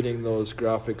getting those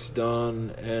graphics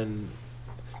done, and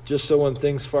just so when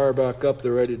things fire back up,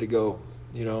 they're ready to go,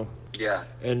 you know. Yeah.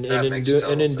 And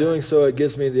in doing so, it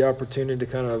gives me the opportunity to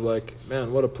kind of like,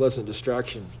 man, what a pleasant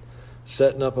distraction.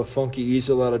 Setting up a funky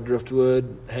easel out of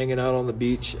driftwood, hanging out on the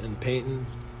beach and painting.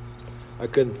 I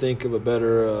couldn't think of a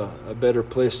better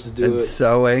place to do it. And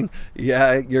sewing.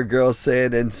 Yeah, your girl's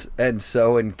saying and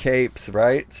sewing capes,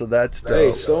 right? So that's dope.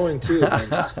 Hey, sewing too,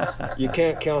 man. You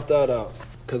can't count that out.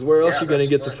 Because where else are you going to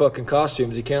get the fucking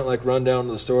costumes? You can't like run down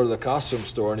to the store, to the costume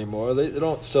store anymore. They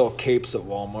don't sell capes at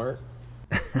Walmart.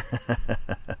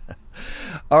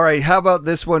 All right, how about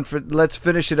this one? Let's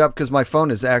finish it up, because my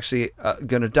phone is actually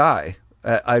going to die.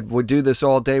 I would do this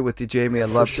all day with you, Jamie. I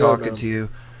love talking to you.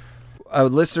 A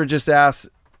listener just asked,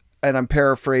 and I'm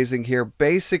paraphrasing here,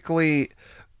 basically,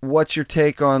 what's your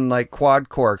take on like quad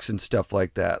corks and stuff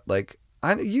like that? Like,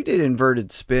 You did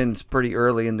inverted spins pretty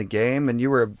early in the game, and you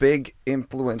were a big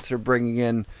influencer bringing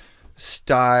in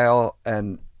style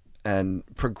and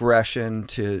progression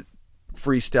to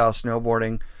freestyle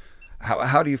snowboarding.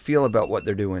 How do you feel about what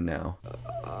they're doing now?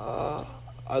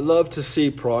 I love to see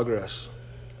progress.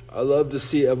 I love to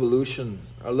see evolution.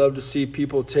 I love to see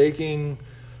people taking,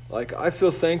 like, I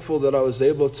feel thankful that I was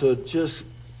able to just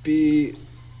be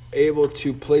able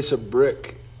to place a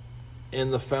brick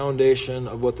in the foundation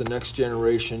of what the next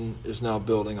generation is now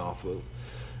building off of.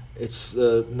 It's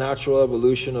the natural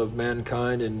evolution of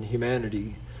mankind and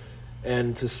humanity.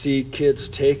 And to see kids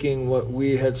taking what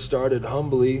we had started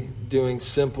humbly, doing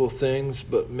simple things,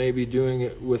 but maybe doing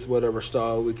it with whatever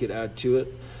style we could add to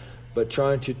it, but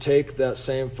trying to take that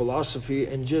same philosophy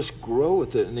and just grow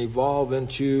with it and evolve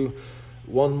into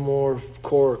one more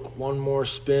cork, one more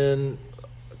spin,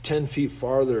 10 feet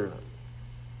farther.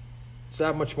 It's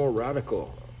that much more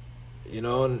radical, you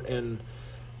know, and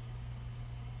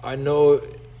I know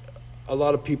a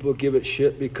lot of people give it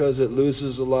shit because it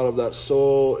loses a lot of that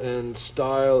soul and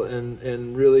style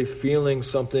and really feeling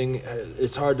something.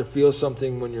 It's hard to feel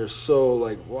something when you're so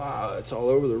like, wow, it's all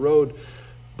over the road.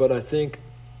 But I think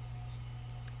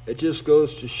it just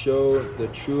goes to show the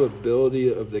true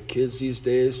ability of the kids these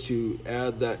days to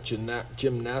add that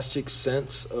gymnastic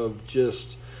sense of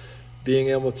just being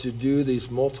able to do these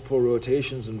multiple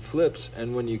rotations and flips.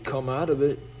 And when you come out of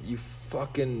it, you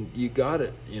got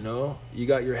it, you know? You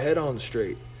got your head on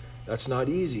straight. That's not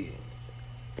easy,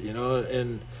 you know?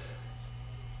 And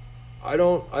I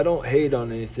don't hate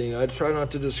on anything. I try not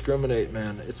to discriminate,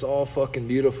 man. It's all fucking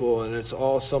beautiful, and it's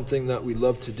all something that we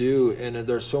love to do. And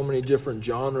there's so many different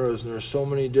genres, and there's so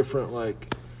many different,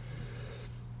 like,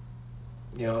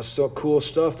 you know, so cool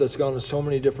stuff that's gone in so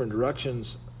many different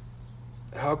directions.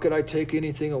 How could I take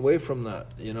anything away from that,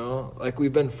 you know? Like,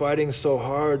 we've been fighting so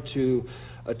hard to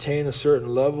attain a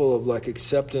certain level of, like,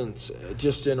 acceptance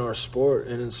just in our sport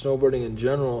and in snowboarding in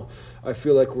general. I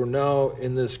feel like we're now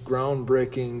in this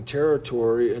groundbreaking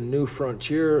territory and new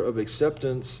frontier of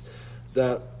acceptance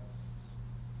that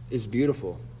is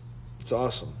beautiful. It's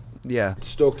awesome. Yeah.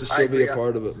 Stoked to still be a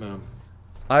part of it, man.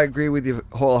 I agree with you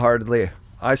wholeheartedly.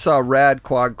 I saw Rad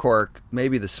Quad Cork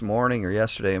maybe this morning or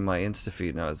yesterday in my Insta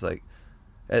feed, and I was like,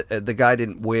 the guy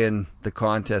didn't win the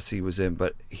contest he was in,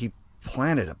 but he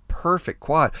planted a perfect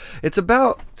quad. It's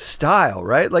about style,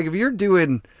 right? Like, if you're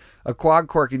doing a quad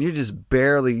cork and you just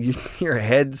barely, your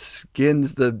head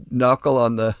skins the knuckle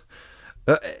on the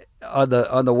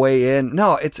way in.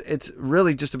 No, it's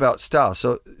really just about style.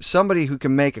 So somebody who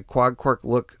can make a quad cork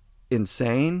look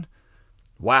insane,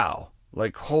 wow,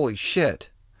 like, holy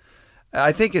shit.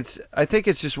 I think it's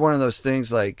just one of those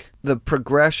things, like, the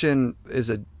progression is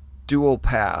a dual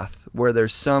path where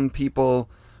there's some people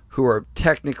who are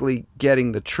technically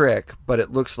getting the trick, but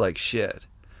it looks like shit.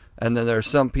 And then there are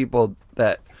some people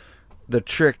that the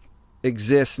trick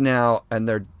exists now, and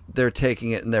they're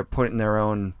taking it and they're putting their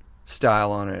own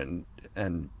style on it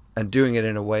and doing it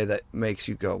in a way that makes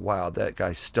you go, wow, that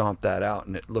guy stomped that out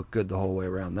and it looked good the whole way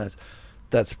around.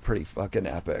 That's pretty fucking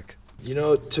epic. You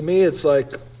know, to me, it's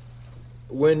like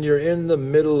when you're in the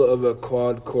middle of a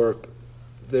quad cork,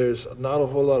 there's not a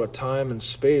whole lot of time and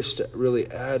space to really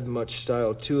add much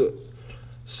style to it.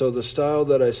 So the style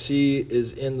that I see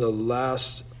is in the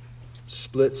last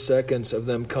split seconds of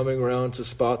them coming around to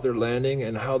spot their landing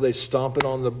and how they stomp it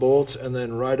on the bolts and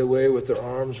then right away with their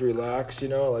arms relaxed, you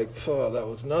know, like, oh, that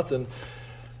was nothing.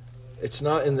 It's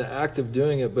not in the act of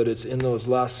doing it, but it's in those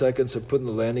last seconds of putting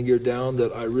the landing gear down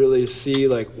that I really see,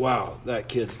 like, wow, that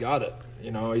kid's got it. You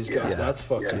know, he's got, that's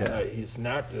fucking, it's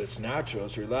natural,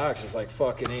 it's relaxed, it's like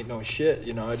fucking ain't no shit,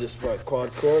 you know, I just brought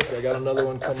quad cork, I got another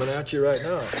one coming at you right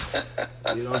now.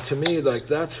 You know, to me, like,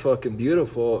 that's fucking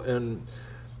beautiful, and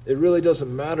it really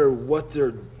doesn't matter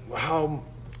how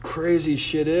crazy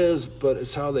shit is, but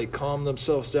it's how they calm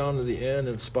themselves down to the end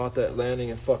and spot that landing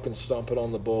and fucking stomp it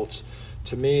on the bolts.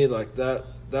 To me, like,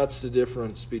 that's the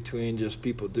difference between just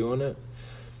people doing it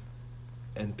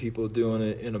and people doing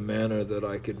it in a manner that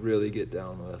I could really get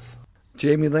down with.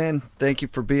 Jamie Lynn, thank you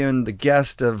for being the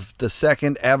guest of the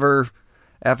second ever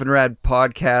Effin' Rad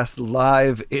podcast,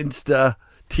 live, Insta,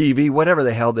 TV, whatever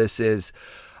the hell this is.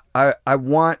 I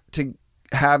want to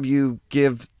have you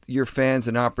give your fans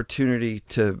an opportunity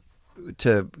to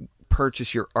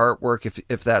purchase your artwork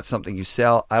if that's something you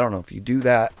sell. I don't know if you do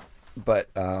that, but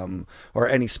or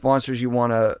any sponsors you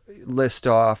want to list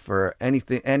off, or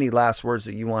anything, any last words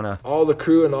that you want to. All the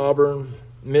crew in Auburn,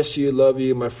 miss you, love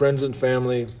you, my friends and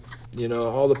family, you know,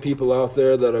 all the people out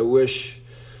there that I wish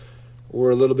were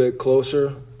a little bit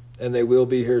closer, and they will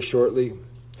be here shortly.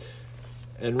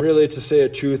 And really, to say a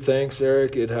true thanks,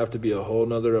 Eric, it'd have to be a whole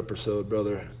nother episode,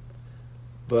 brother.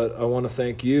 But I want to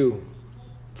thank you,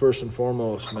 first and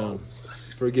foremost, man,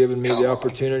 for giving me the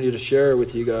opportunity to share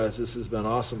with you guys. This has been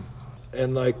awesome.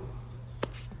 And, like,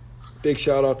 big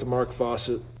shout-out to Mark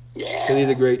Fawcett. Yeah. He's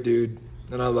a great dude,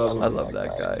 and I love him. I love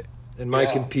that guy. And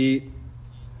Mike and Pete,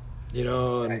 you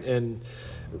know, and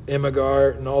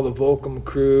Emigart and all the Volcom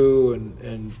crew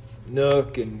and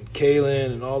Nook and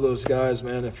Kaylin and all those guys,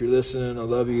 man. If you're listening, I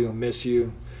love you. I miss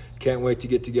you. Can't wait to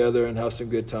get together and have some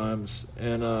good times.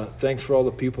 And thanks for all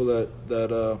the people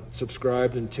that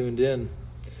subscribed and tuned in.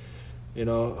 You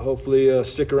know, hopefully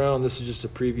stick around. This is just a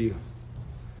preview.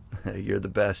 You're the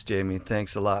best, Jamie.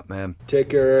 Thanks a lot, man. Take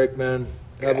care, Eric, man.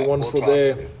 Have a wonderful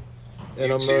day.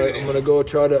 And I'm gonna go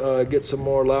try to get some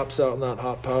more laps out in that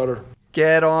hot powder.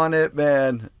 Get on it,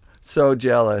 man. So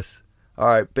jealous. All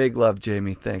right, big love,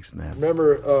 Jamie. Thanks, man.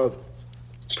 Remember,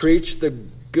 preach the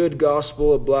good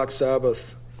gospel of Black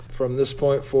Sabbath from this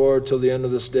point forward till the end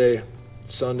of this day,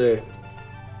 Sunday,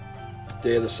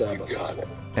 day of the Sabbath. You got it.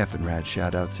 Effin' rad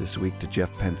shout-outs this week to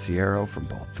Jeff Pensiero from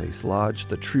Baldface Lodge,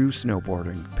 the true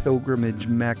snowboarding pilgrimage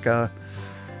mecca.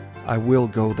 I will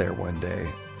go there one day.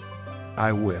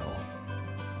 I will.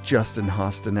 Justin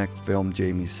Hostenek filmed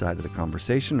Jamie's side of the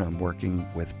conversation. I'm working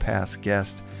with past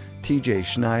guest TJ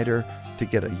Schneider to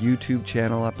get a YouTube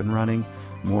channel up and running.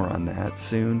 More on that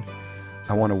soon.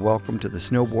 I want to welcome to the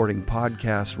snowboarding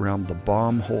podcast realm the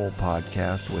Bomb Hole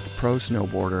podcast with pro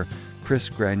snowboarder Chris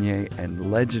Grenier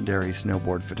and legendary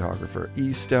snowboard photographer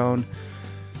E-Stone.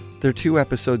 They're 2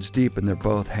 episodes deep and they're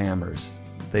both hammers.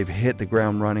 They've hit the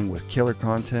ground running with killer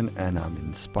content, and I'm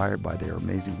inspired by their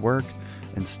amazing work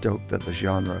and stoked that the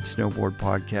genre of snowboard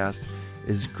podcast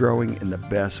is growing in the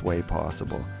best way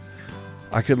possible.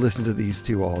 I could listen to these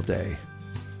 2 all day.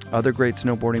 Other great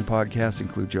snowboarding podcasts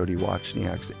include Jody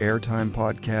Wachniak's Airtime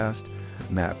podcast,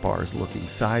 Matt Barr's Looking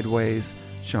Sideways,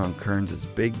 Sean Kearns'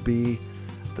 Big B,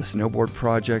 The Snowboard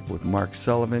Project with Mark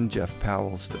Sullivan, Jeff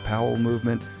Powell's The Powell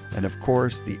Movement, and of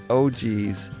course the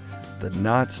OGs, the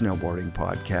Not Snowboarding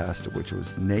podcast, which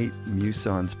was Nate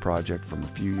Muson's project from a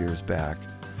few years back.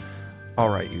 All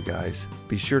right, you guys,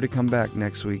 be sure to come back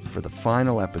next week for the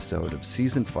final episode of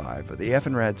Season 5 of the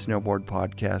Effin' Rad Snowboard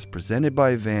Podcast, presented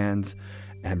by Vans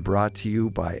and brought to you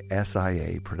by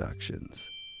SIA Productions.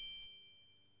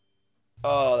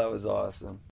 Oh, that was awesome.